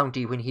this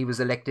county when he was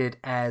elected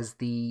as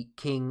the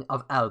King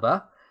of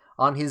Alba.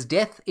 On his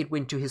death, it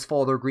went to his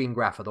father Green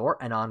Grafador,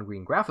 and on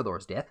Green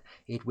Grafador's death,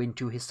 it went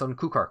to his son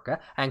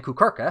Cuchurca, and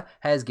Cuchurca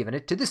has given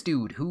it to this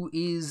dude, who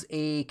is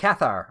a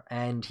Cathar,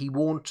 and he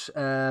won't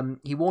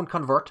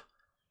convert.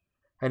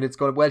 And it's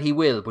going to, well, he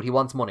will, but he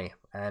wants money.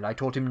 And I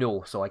told him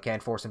no, so I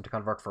can't force him to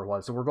convert for a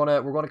while. So we're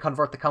gonna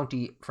convert the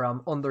county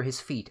from under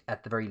his feet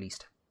at the very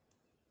least.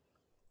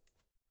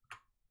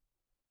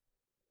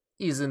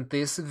 Isn't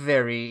this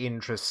very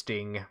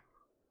interesting?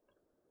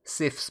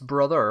 Sif's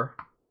brother,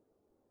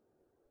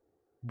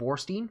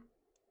 Borstein,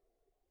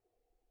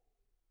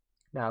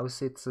 now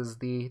sits as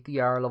the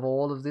Jarl of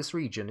all of this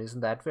region.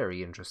 Isn't that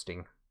very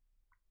interesting?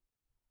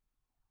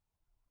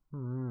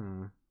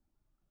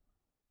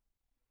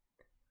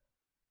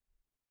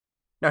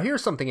 Now,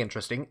 here's something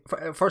interesting.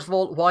 First of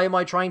all, why am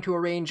I trying to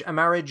arrange a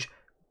marriage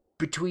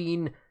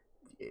between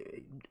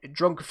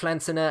drunk Flann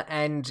Sinna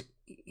and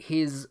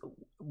his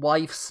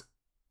wife's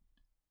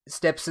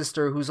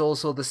stepsister, who's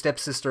also the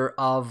stepsister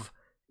of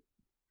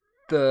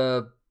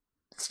the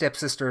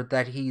stepsister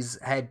that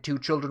he's had 2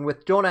 children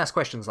with? Don't ask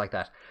questions like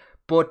that.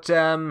 But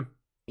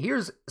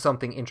here's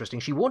something interesting.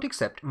 She won't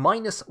accept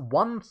minus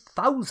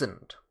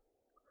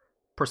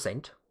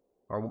 1,000%,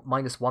 or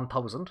minus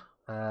 1,000.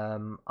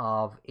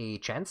 Of a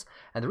chance,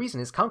 and the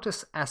reason is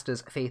Countess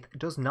Asta's faith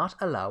does not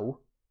allow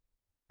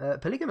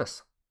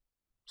polygamous.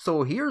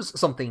 So here's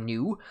something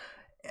new.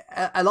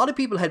 A lot of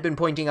people had been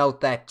pointing out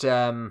that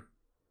that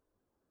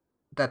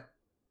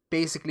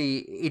basically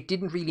it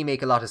didn't really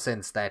make a lot of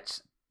sense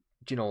that,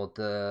 you know,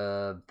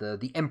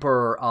 the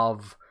emperor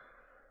of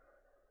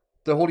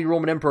the Holy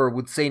Roman Emperor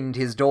would send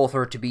his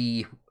daughter to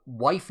be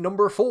wife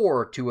number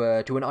 4 to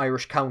an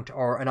Irish count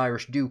or an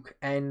Irish duke,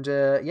 and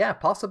yeah,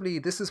 possibly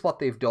this is what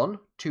they've done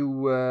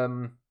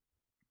to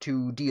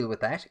deal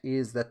with that,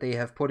 is that they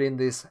have put in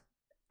this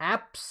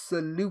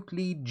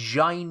absolutely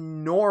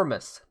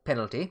ginormous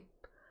penalty.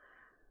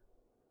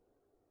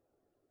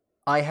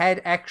 I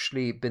had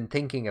actually been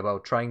thinking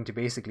about trying to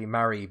basically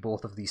marry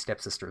both of these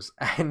stepsisters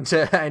and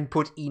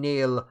put Uí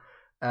Néill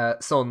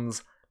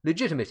sons,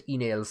 legitimate Uí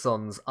Néill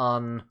sons,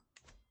 on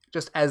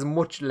just as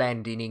much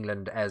land in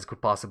England as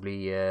could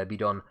possibly be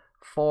done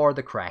for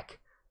the crack.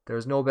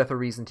 There's no better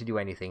reason to do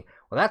anything.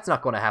 Well, that's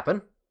not going to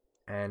happen.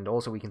 And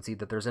also we can see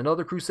that there's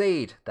another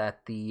crusade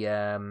that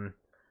the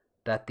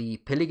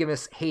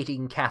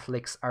polygamous-hating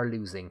Catholics are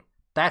losing.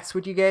 That's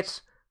what you get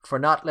for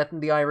not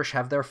letting the Irish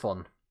have their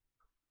fun.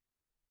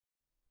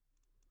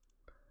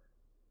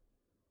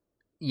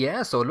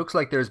 Yeah, so it looks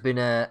like there's been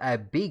a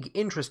big,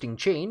 interesting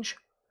change.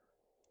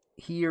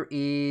 Here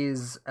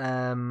is...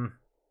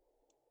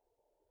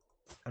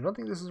 I don't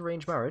think this is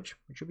arranged marriage.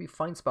 It should be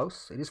fine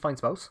spouse. It is fine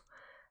spouse.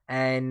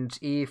 And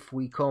if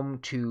we come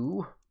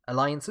to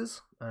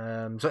alliances,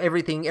 so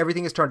everything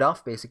is turned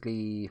off.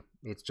 Basically,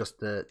 it's just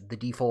the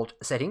default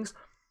settings.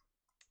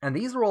 And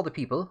these are all the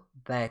people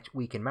that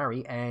we can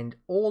marry, and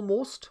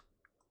almost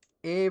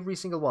every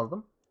single one of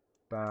them,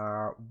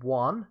 bar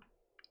one,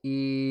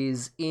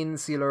 is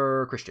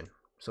insular Christian.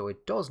 So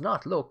it does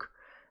not look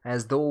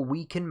as though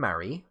we can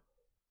marry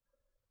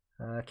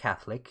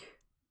Catholic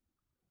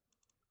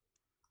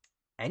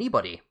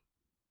anybody.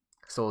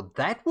 So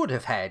that would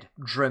have had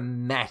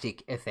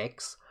dramatic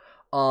effects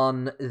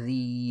on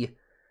the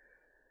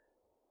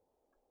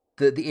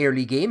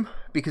early game,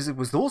 because it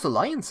was those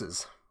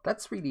alliances.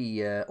 That's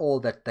really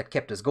all that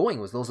kept us going,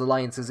 was those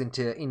alliances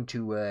into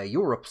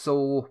Europe.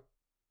 So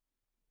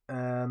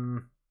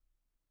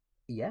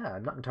yeah,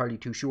 I'm not entirely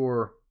too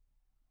sure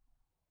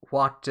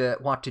what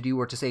to do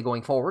or to say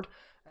going forward.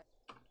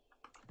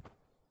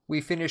 We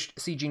finished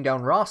sieging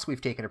down Ross. We've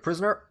taken a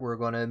prisoner. We're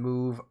going to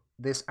move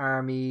this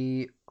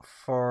army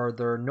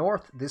further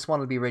north. This one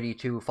will be ready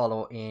to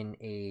follow in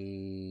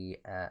a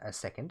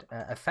second.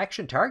 A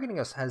faction targeting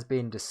us has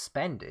been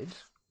disbanded.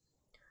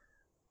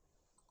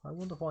 I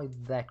wonder why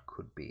that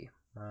could be.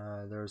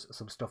 There's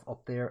some stuff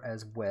up there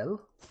as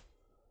well.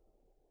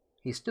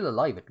 He's still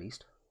alive, at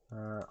least.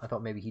 I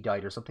thought maybe he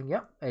died or something.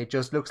 Yeah, it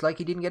just looks like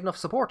he didn't get enough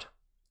support.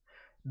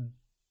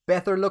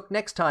 Better luck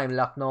next time,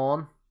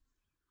 Lochnawn.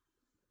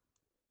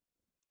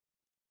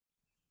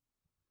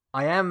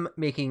 I am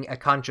making a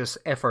conscious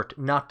effort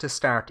not to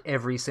start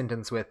every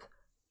sentence with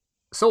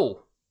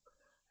 "so,"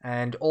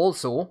 and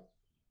also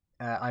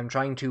I'm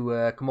trying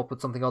to come up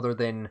with something other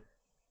than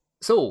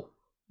 "so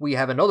we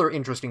have another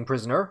interesting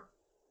prisoner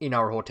in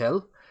our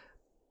hotel."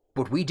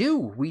 But we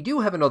do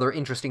have another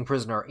interesting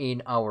prisoner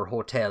in our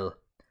hotel.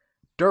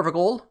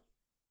 Dervagol.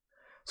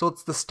 So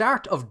it's the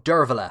start of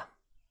Dervala,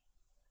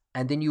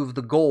 and then you have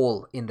the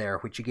goal in there,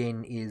 which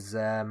again is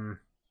I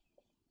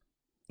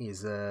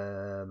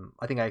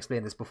think I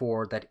explained this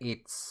before, that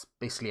it's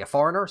basically a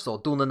foreigner. So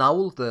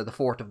Dunanaul, the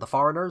fort of the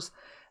foreigners,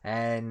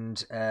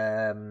 and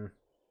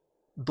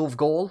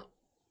Dovgol,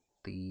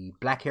 the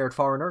black-haired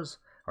foreigners,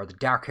 or the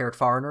dark-haired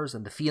foreigners,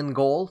 and the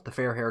Fiangol, the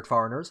fair-haired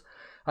foreigners.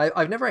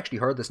 I've never actually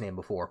heard this name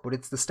before, but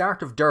it's the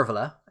start of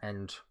Dervala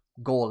and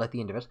Gaul at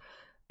the end of it.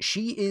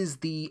 She is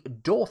the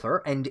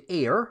daughter and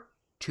heir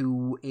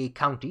to a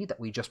county that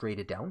we just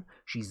rated down.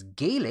 She's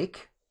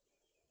Gaelic,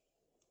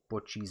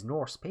 but she's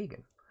Norse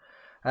pagan.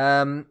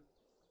 So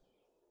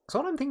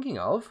what I'm thinking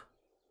of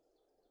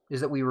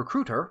is that we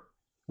recruit her,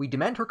 we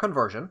demand her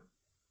conversion,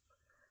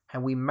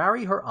 and we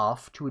marry her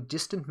off to a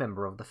distant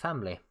member of the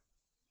family.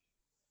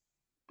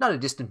 Not a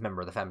distant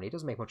member of the family, it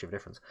doesn't make much of a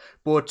difference.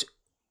 But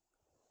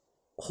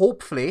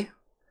hopefully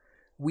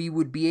we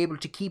would be able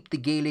to keep the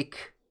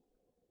Gaelic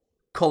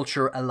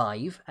culture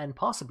alive and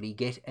possibly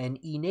get an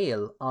Uí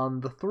Néill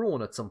on the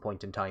throne at some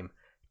point in time.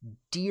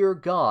 Dear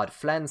God,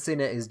 Flann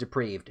Sinna is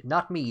depraved.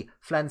 Not me,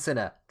 Flann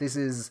Sinna. This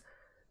is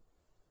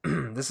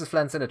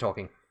Flann Sinna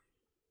talking.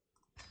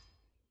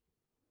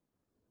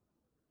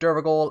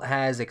 Dervagal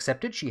has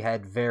accepted. She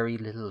had very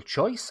little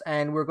choice,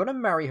 and we're going to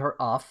marry her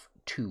off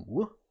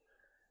to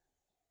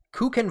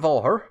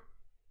Cúchenmháthair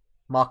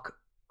Mac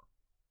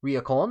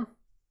Riacán.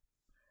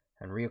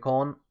 And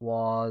Riacán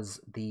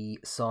was the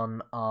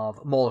son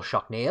of Moll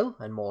Seach Néill,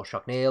 and Moll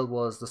Seach Néill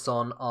was the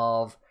son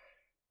of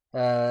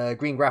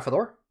Green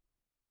Grafador.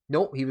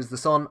 No, he was the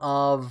son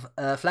of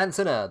Flann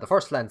Sinna, the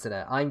first Flann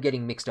Sinna. I'm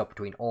getting mixed up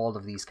between all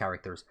of these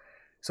characters.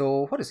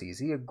 So, what is he? Is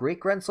he a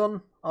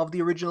great-grandson of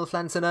the original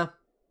Flann Sinna?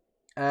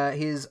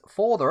 His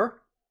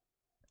father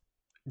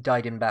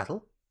died in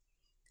battle,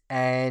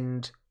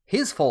 and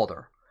his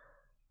father,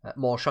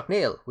 Moll Seach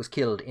Néill, was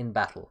killed in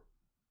battle.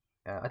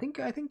 I think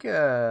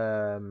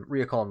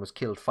Riacán was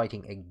killed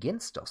fighting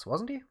against us,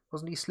 wasn't he?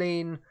 Wasn't he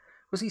slain?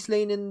 Was he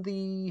slain in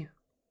the?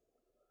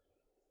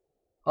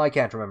 I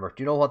can't remember.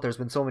 Do you know what? There's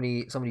been so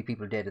many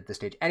people dead at this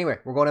stage. Anyway,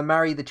 we're going to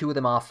marry the two of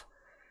them off,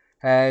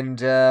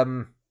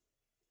 and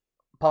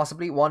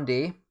possibly one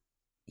day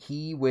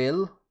he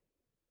will.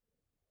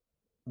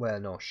 Well,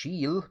 no,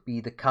 she'll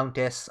be the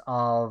Countess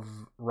of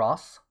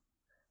Ross,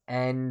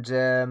 and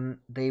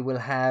they will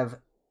have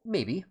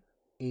maybe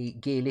a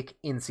Gaelic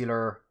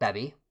insular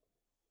baby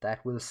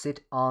that will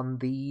sit on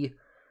the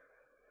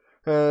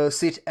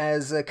sit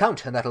as a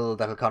count, and that'll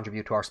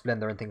contribute to our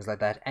splendor and things like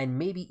that, and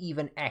maybe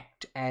even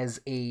act as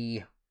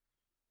an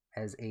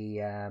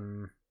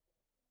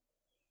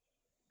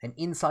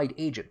inside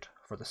agent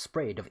for the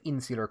spread of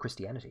insular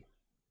Christianity.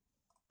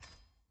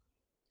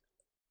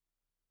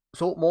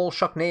 So Moll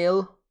Seach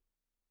Néill,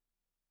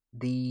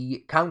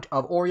 the Count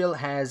of Oriel,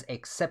 has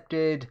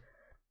accepted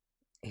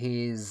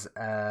his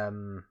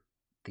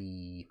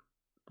the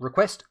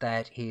request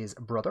that his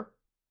brother,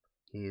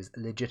 his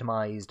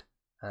legitimized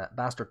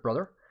bastard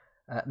brother,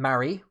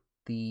 marry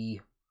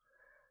the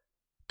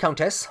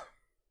Countess,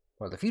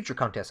 or the future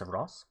Countess of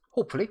Ross.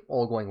 Hopefully,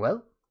 all going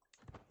well.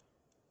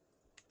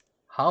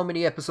 How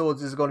many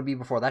episodes is it going to be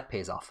before that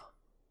pays off?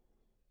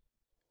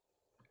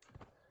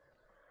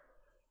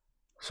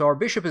 So our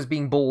bishop is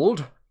being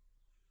bold,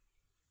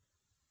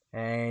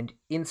 and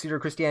insular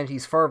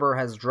Christianity's fervour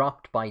has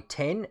dropped by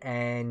 10,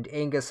 and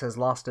Angus has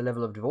lost a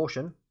level of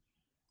devotion.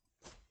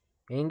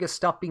 Angus,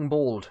 stop being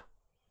bold.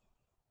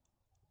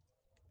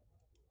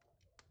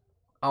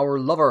 Our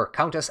lover,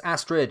 Countess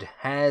Astrid,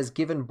 has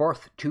given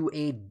birth to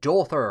a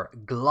daughter,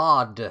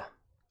 Glad,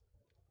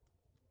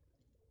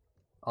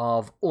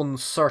 of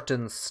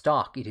uncertain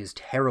stock. It is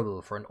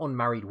terrible for an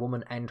unmarried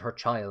woman and her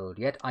child,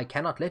 yet I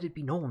cannot let it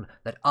be known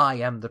that I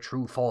am the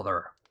true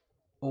father.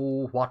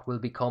 Oh, what will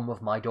become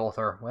of my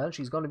daughter? Well,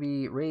 she's going to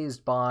be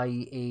raised by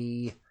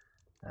a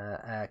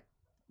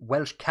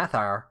Welsh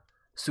Cathar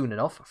soon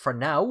enough. For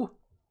now,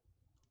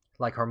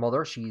 like her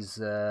mother, she's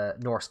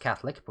Norse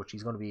Catholic, but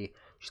she's going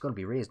to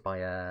be raised by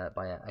a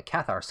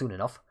Cathar soon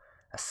enough.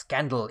 A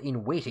scandal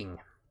in waiting.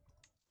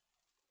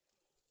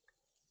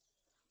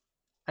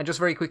 And just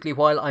very quickly,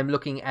 while I'm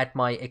looking at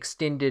my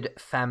extended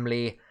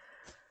family,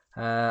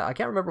 I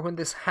can't remember when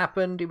this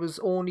happened. It was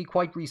only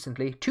quite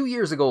recently, 2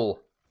 years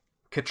ago.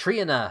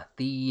 Katrina,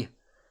 the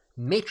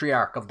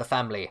matriarch of the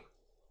family,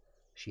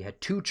 she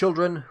had 2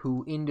 children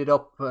who ended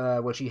up,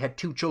 she had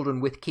 2 children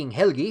with King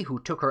Helgi, who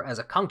took her as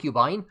a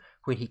concubine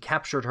when he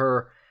captured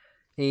her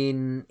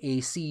in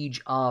a siege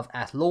of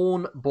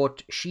Athlone,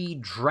 but she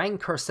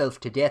drank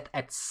herself to death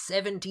at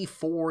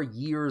 74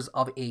 years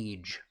of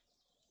age.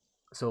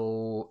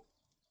 So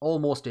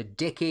almost a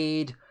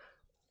decade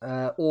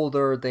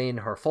older than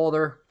her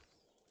father,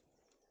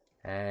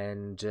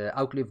 and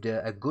outlived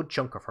a good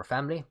chunk of her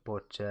family,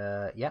 but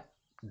yeah,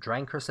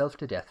 drank herself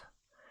to death.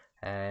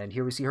 And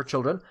here we see her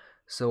children.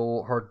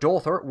 So her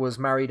daughter was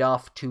married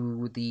off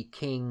to the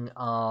king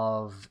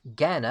of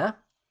Ghana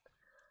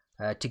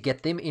to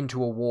get them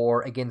into a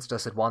war against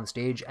us at one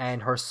stage,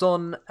 and her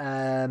son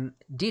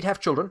did have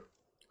children.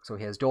 So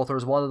he has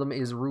daughters. One of them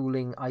is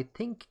ruling, I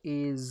think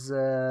she has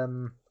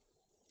a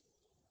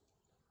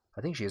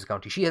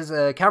county. She has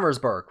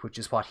Camersburg, which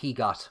is what he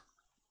got.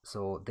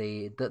 So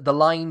the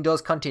line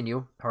does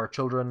continue. Her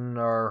children,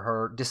 or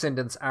her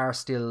descendants, are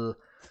still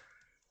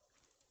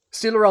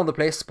around the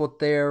place, but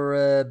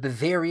they're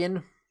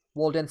Bavarian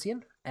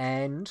Waldensian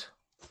and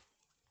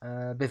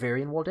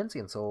Bavarian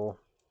Waldensian. So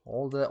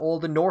all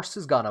the Norse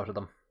is gone out of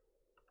them.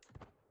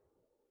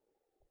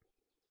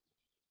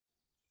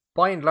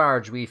 by and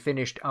large, we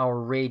finished our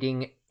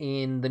raiding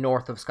in the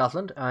north of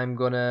Scotland. I'm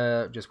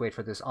gonna just wait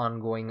for this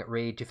ongoing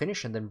raid to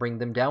finish and then bring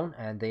them down,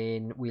 and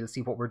then we'll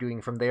see what we're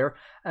doing from there.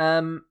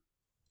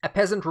 A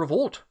peasant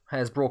revolt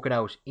has broken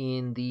out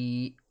in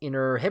the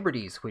Inner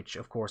Hebrides, which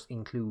of course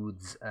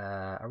includes.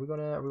 Are we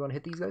gonna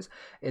hit these guys?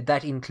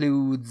 That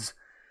includes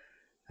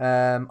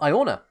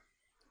Iona.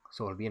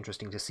 So it'll be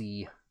interesting to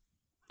see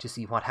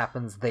what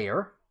happens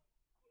there.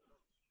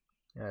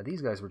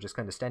 These guys were just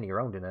kind of standing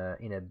around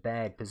in a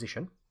bad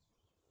position.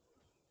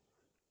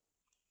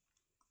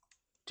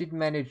 Didn't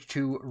manage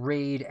to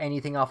raid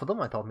anything off of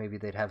them. I thought maybe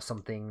they'd have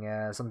something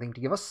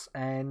to give us,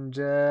 and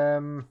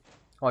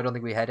I don't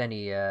think we had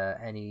any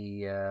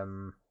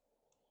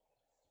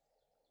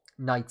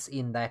knights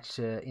in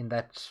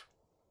that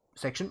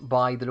section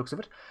by the looks of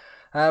it.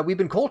 We've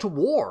been called to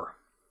war.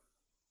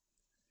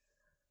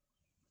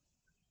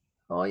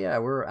 Oh yeah,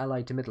 we're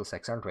allied to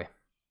Middlesex, aren't we?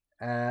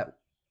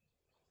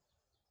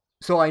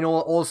 So I know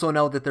also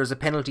now that there's a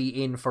penalty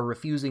in for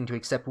refusing to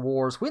accept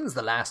wars. When's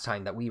the last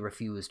time that we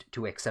refused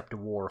to accept a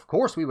war? Of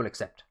course we will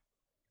accept.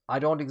 I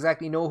don't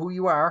exactly know who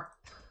you are.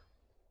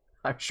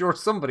 I'm sure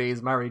somebody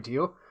is married to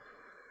you.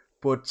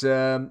 But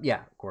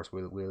yeah, of course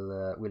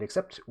we'll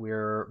accept.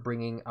 We're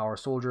bringing our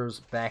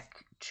soldiers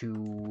back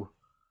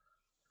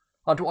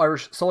onto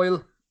Irish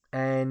soil,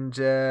 and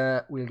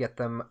we'll get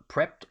them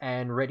prepped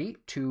and ready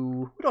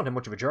to. We don't have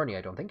much of a journey,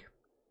 I don't think.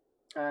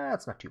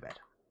 That's not too bad.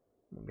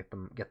 We'll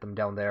get them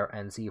down there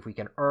and see if we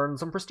can earn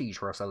some prestige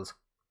for ourselves.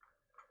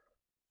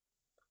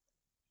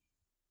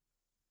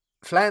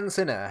 Flann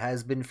Sinna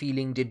has been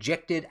feeling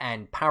dejected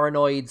and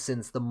paranoid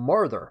since the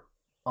murder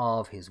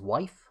of his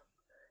wife.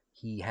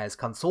 He has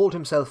consoled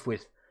himself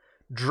with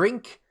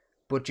drink,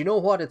 but you know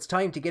what? It's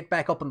time to get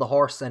back up on the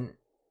horse and...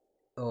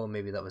 Oh,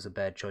 maybe that was a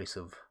bad choice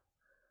of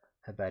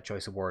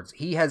words.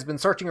 He has been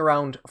searching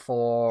around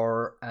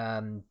for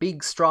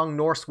big, strong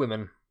Norse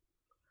women.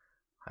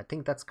 I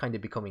think that's kind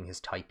of becoming his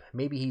type.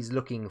 Maybe he's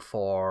looking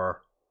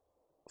for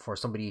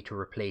somebody to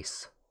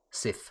replace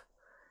Sif.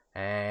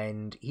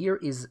 And here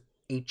is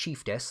a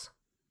chiefess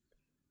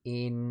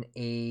in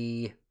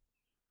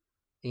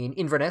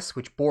Inverness,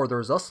 which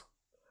borders us.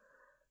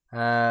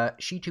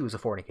 She too is a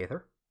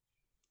fornicator.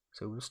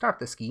 So we'll start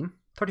the scheme.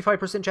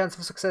 35% chance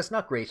of success,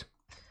 not great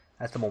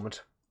at the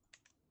moment.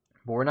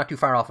 But we're not too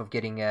far off of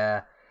getting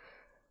an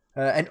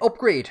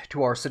upgrade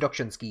to our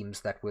seduction schemes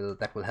that will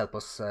help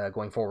us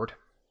going forward.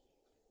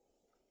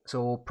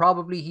 So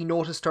probably he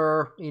noticed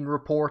her in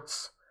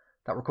reports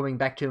that were coming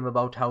back to him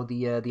about how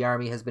the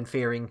army has been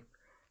faring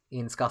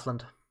in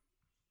Scotland.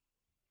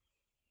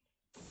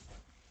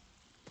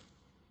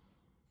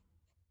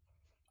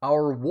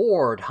 Our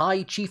ward,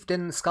 High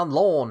Chieftain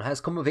Scanlon,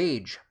 has come of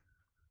age.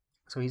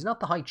 So he's not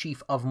the High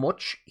Chief of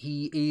much.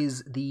 He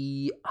is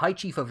the High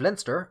Chief of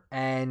Leinster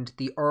and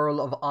the Earl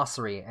of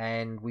Ossory.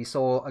 And we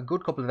saw a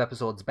good couple of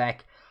episodes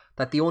back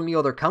that the only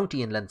other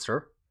county in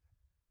Leinster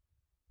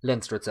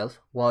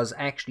itself, was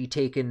actually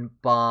taken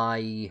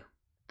by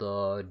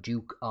the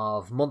Duke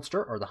of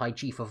Munster, or the High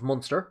Chief of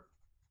Munster.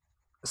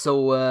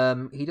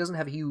 So he doesn't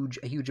have a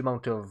huge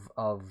amount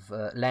of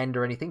land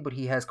or anything, but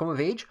he has come of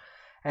age.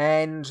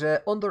 And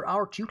under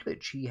our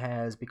tutelage, he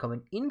has become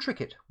an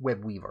intricate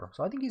web weaver.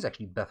 So I think he's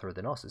actually better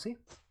than us, is he?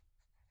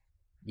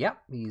 Yeah,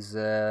 he's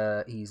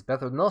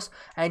better than us,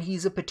 and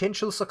he's a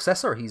potential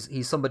successor.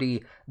 He's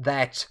somebody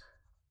that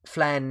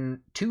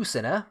Flann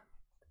Sinna.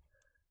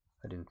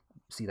 I didn't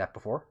see that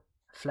before.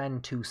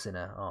 Flann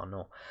Sinna. Oh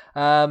no.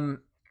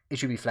 It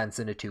should be Flann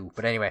Sinna 2.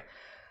 But anyway,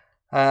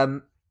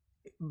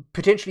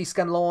 potentially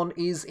Scanlon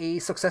is a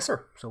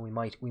successor. So we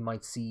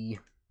might see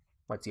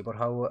about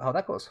how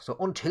that goes. So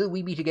until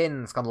we meet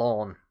again,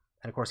 Scanlon.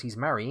 And of course he's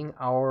marrying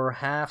our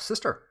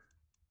half-sister.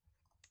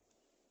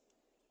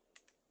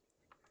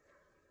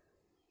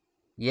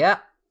 Yeah.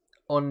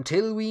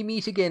 Until we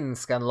meet again,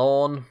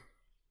 Scanlon.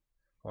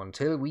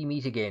 Until we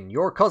meet again.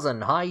 Your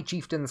cousin, High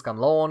Chieftain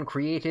Scanlon,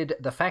 created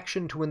the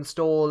faction to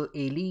install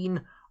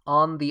Aileen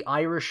on the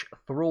Irish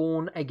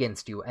throne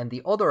against you. And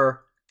the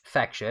other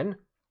faction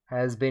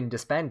has been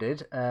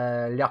disbanded,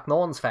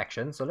 Leachnon's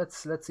faction. So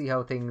let's see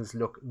how things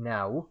look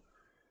now.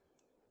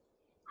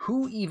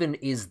 Who even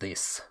is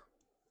this?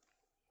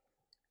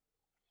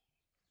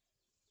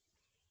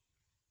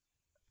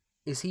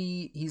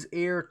 He's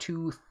heir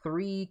to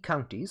 3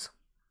 counties.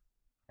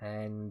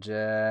 And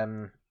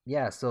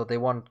yeah, so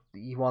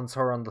he wants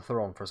her on the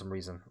throne for some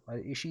reason.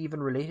 Is she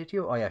even related to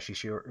you? Oh yeah,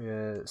 she's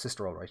your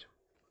sister, all right.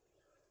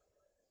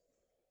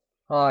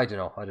 Oh, I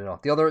don't know.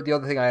 The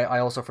other thing I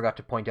also forgot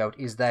to point out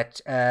is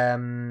that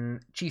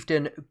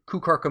Chieftain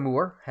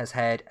Cuchurcamure has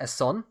had a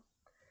son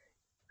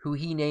who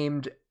he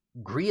named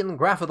Grian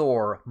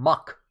Grafador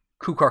Mock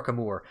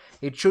Cuchurcamure.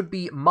 It should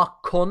be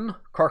Mock Cun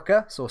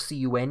Curca, so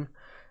C-U-N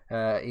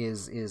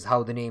is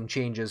how the name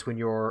changes when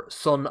you're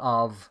son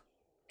of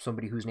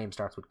somebody whose name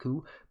starts with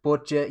Cu.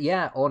 But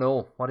yeah, oh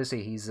no, what is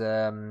he? He's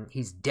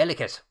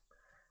delicate.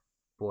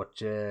 But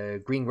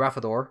Grian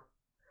Grafador,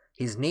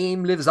 his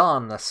name lives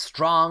on, a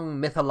strong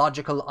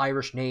mythological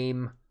Irish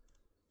name.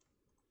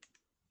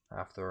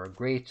 After a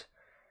great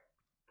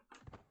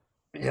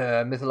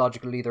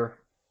mythological leader.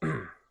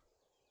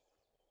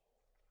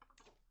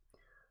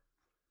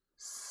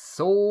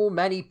 So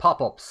many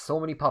pop-ups, so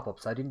many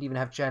pop-ups. I didn't even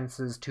have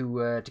chances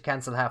to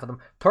cancel half of them.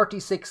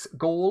 36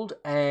 gold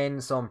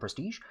and some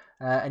prestige.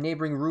 A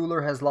neighboring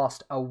ruler has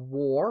lost a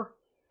war,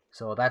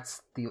 so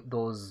that's the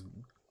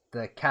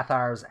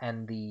Cathars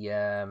and the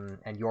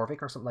and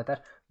Jorvik or something like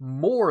that.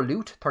 More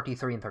loot,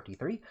 33 and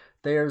 33.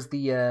 There's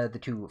the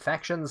two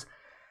factions,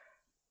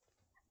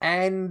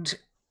 and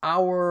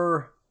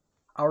our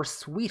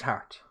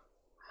sweetheart,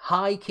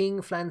 High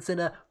King Flann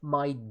Sinna,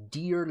 my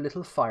dear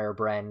little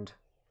firebrand.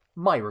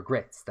 My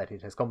regrets that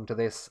it has come to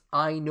this.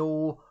 I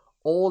know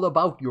all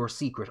about your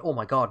secret. Oh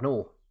my god,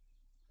 no.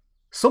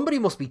 Somebody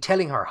must be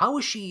telling her. How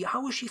is she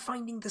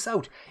finding this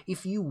out?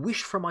 If you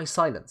wish for my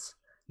silence,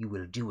 you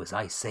will do as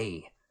I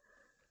say.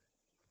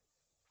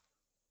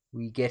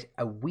 We get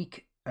a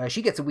weak...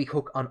 she gets a weak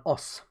hook on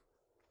us.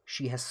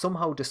 She has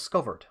somehow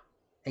discovered,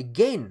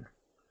 again,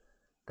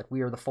 that we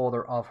are the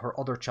father of her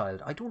other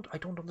child. I don't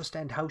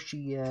understand how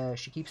she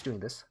keeps doing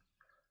this.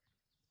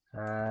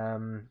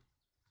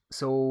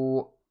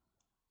 So...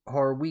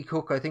 her weak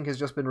hook, I think, has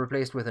just been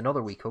replaced with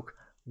another weak hook.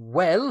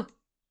 Well,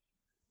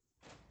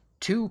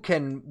 2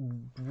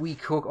 can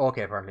weak hook.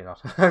 Okay, apparently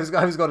not. I was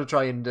going to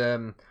try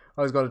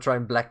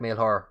and blackmail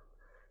her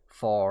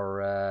for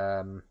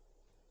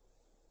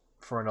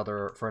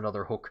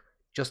another hook,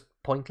 just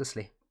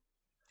pointlessly.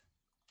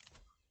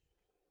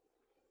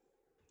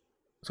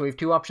 So we have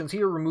 2 options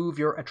here: remove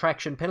your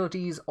attraction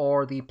penalties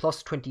or the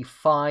plus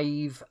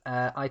 25.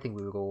 I think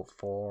we will go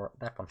for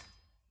that one.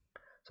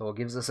 So it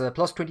gives us a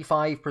plus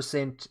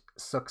 25%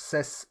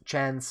 success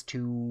chance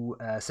to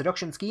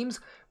seduction schemes.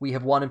 We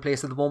have 1 in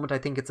place at the moment. I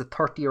think it's a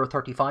 30 or a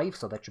 35,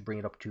 so that should bring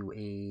it up to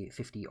a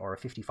 50 or a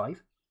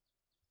 55.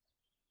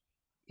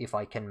 If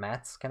I can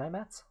maths. Can I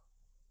maths?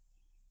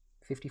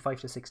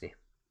 55 to 60.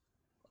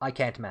 I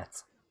can't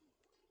maths.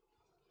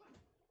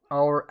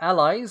 Our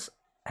allies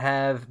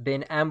have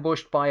been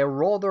ambushed by a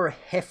rather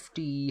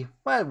hefty...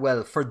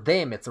 Well, for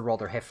them it's a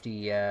rather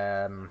hefty...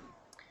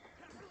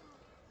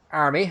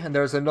 army, and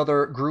there's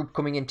another group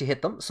coming in to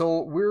hit them.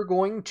 So we're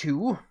going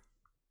to...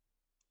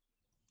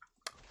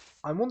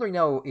 I'm wondering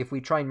now if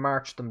we try and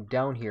march them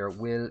down here,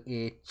 will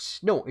it...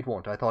 No, it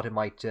won't. I thought it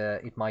might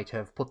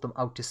have put them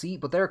out to sea,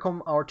 but there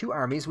come our 2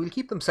 armies. We'll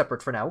keep them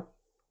separate for now.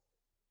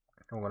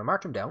 And we're going to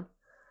march them down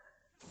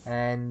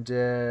and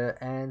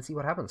see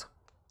what happens.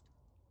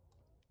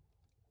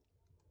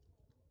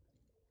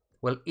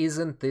 Well,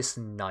 isn't this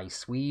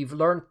nice? We've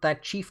learned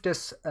that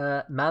Chiefess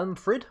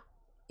Malmfrid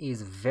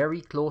is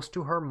very close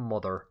to her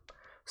mother.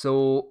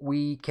 So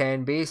we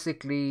can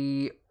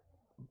basically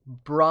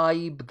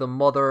bribe the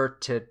mother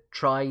to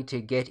try to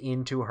get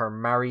into her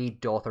married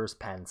daughter's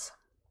pants.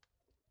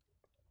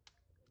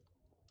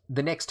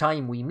 The next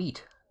time we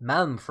meet,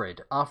 Malmfrid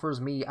offers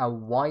me a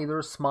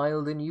wider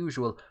smile than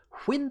usual.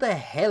 When the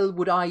hell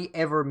would I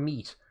ever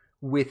meet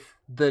with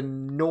the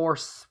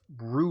Norse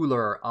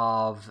ruler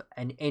of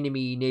an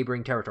enemy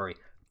neighboring territory?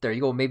 There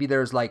you go. Maybe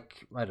there's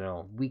like, I don't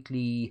know,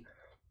 weekly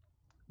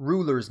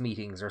rulers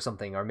meetings or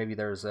something, or maybe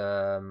there's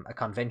a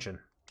convention.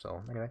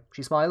 So anyway,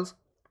 she smiles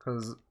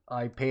because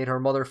I paid her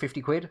mother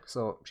 50 quid,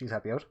 so she's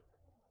happy out.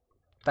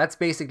 That's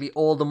basically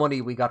all the money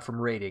we got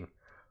from raiding.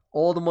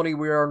 All the money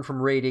we earned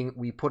from raiding,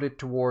 we put it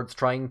towards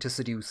trying to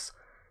seduce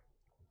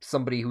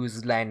somebody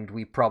whose land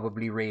we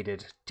probably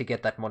raided to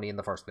get that money in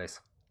the first place.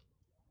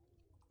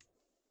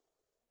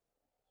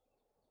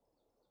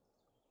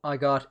 I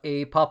got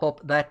a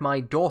pop-up that my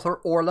daughter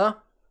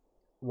Orla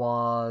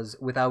was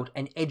without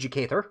an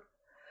educator.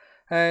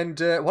 And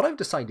what I've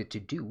decided to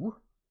do,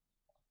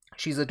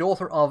 she's a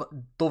daughter of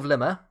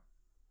Dovlema.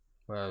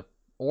 Well,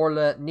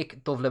 Orla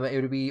Nick Dovlema, it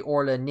would be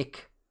Orla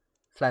Nick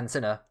Flann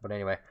Sinna, but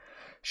anyway.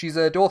 She's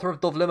a daughter of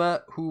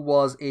Dovlema who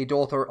was a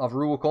daughter of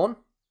Ruacon.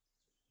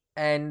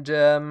 And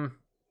so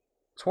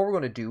what we're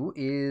going to do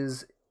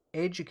is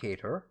educate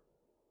her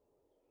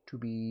to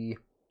be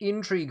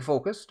intrigue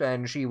focused,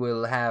 and she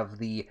will have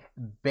the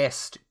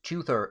best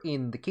tutor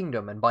in the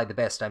kingdom. And by the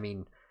best, I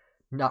mean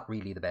not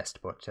really the best,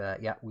 but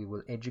yeah, we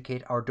will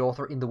educate our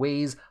daughter in the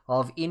ways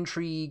of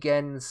intrigue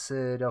and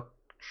seduction.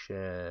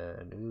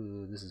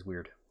 Ooh, this is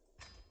weird.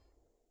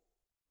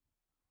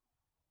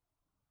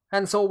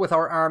 And so with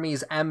our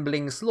armies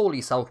ambling slowly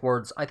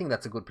southwards, I think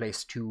that's a good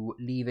place to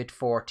leave it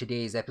for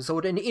today's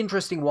episode. An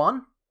interesting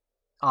one.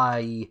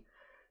 I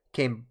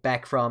came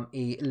back from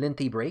a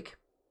lengthy break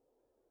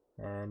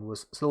and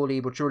was slowly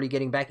but surely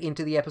getting back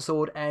into the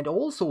episode, and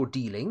also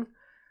dealing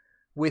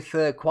with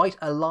quite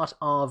a lot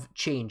of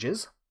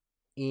changes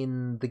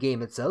in the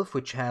game itself,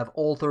 which have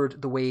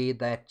altered the way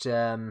that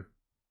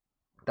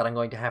that I'm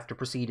going to have to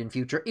proceed in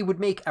future. It would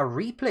make a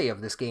replay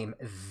of this game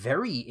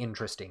very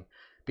interesting,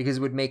 because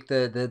it would make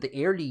the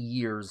early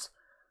years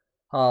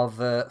of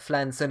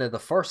Flann Sinna the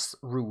First's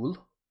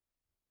rule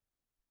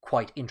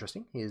quite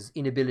interesting. His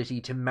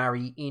inability to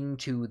marry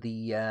into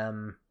the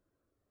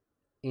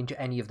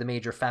into any of the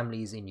major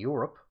families in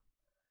Europe.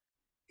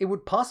 It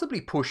would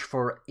possibly push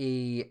for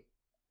a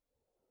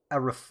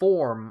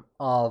reform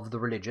of the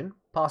religion,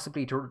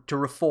 possibly to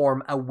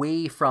reform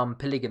away from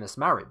polygamous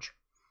marriage.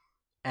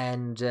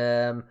 And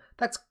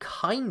that's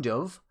kind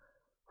of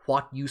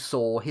what you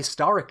saw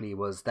historically,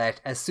 was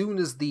that as soon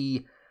as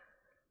the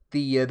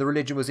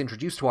religion was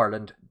introduced to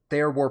Ireland,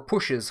 there were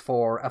pushes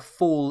for a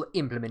full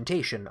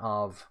implementation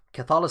of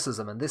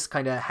Catholicism, and this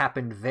kind of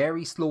happened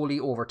very slowly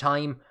over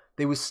time.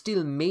 There was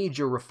still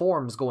major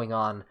reforms going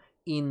on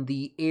in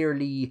the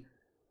early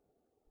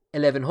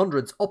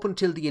 1100s up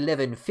until the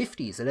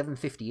 1150s.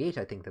 1158,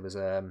 I think there was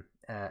a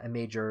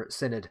major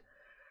synod,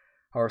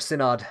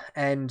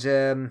 and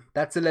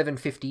that's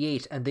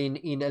 1158, and then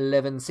in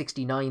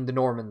 1169 the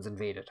Normans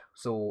invaded.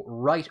 So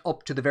right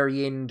up to the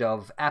very end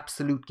of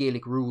absolute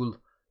Gaelic rule,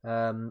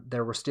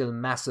 there were still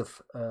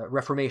massive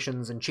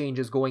reformations and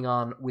changes going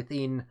on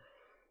within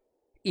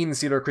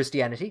insular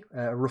Christianity,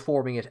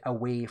 reforming it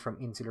away from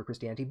insular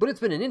Christianity. But it's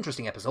been an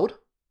interesting episode.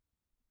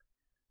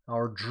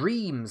 Our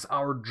dreams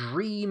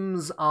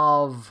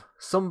of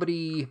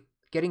somebody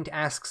getting to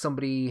ask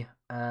somebody,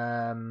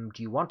 do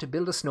you want to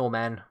build a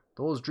snowman?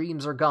 Those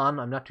dreams are gone.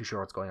 I'm not too sure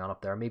what's going on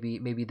up there.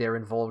 Maybe they're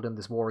involved in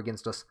this war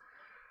against us.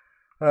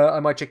 I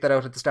might check that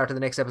out at the start of the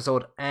next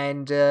episode.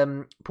 And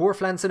poor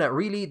Flann Sinna.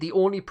 Really, the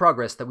only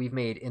progress that we've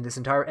made in this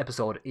entire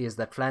episode is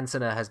that Flann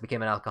Sinna has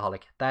become an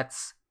alcoholic.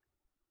 That's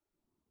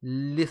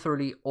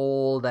literally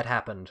all that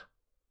happened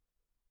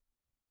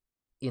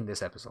in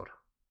this episode.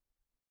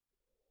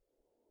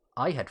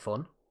 I had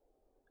fun.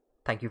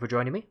 Thank you for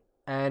joining me,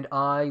 and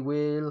I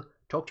will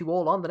talk to you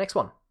all on the next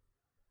one.